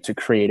allowing you to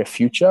create a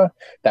future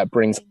that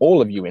brings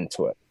all of you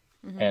into it.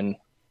 Mm-hmm. And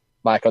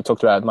like I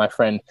talked about with my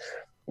friend,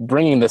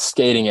 bringing the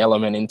skating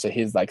element into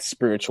his like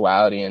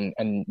spirituality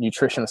and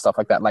nutrition and stuff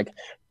like that, like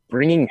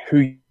bringing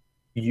who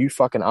you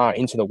fucking are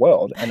into the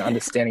world and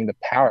understanding the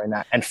power in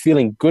that and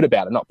feeling good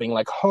about it, not being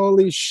like,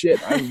 holy shit,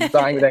 I'm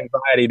dying with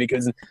anxiety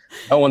because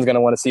no one's going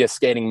to want to see a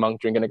skating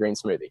monk drinking a green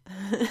smoothie.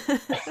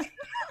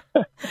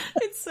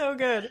 It's so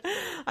good.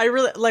 I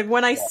really like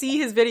when I see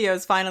his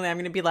videos. Finally, I'm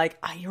going to be like,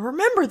 I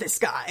remember this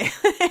guy.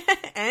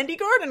 Andy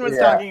Gordon was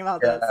talking about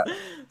this.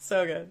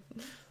 So good.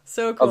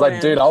 So cool. I was like,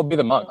 dude, I'll be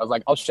the monk. I was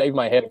like, I'll shave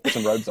my head and put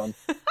some robes on.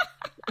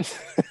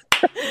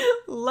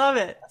 Love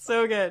it.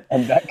 So good.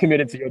 I'm that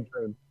committed to your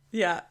dream.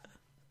 Yeah.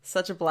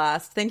 Such a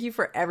blast. Thank you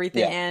for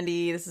everything,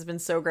 Andy. This has been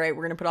so great.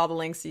 We're going to put all the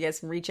links so you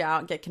guys can reach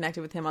out, get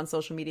connected with him on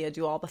social media,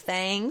 do all the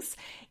things.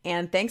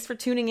 And thanks for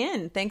tuning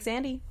in. Thanks,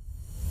 Andy.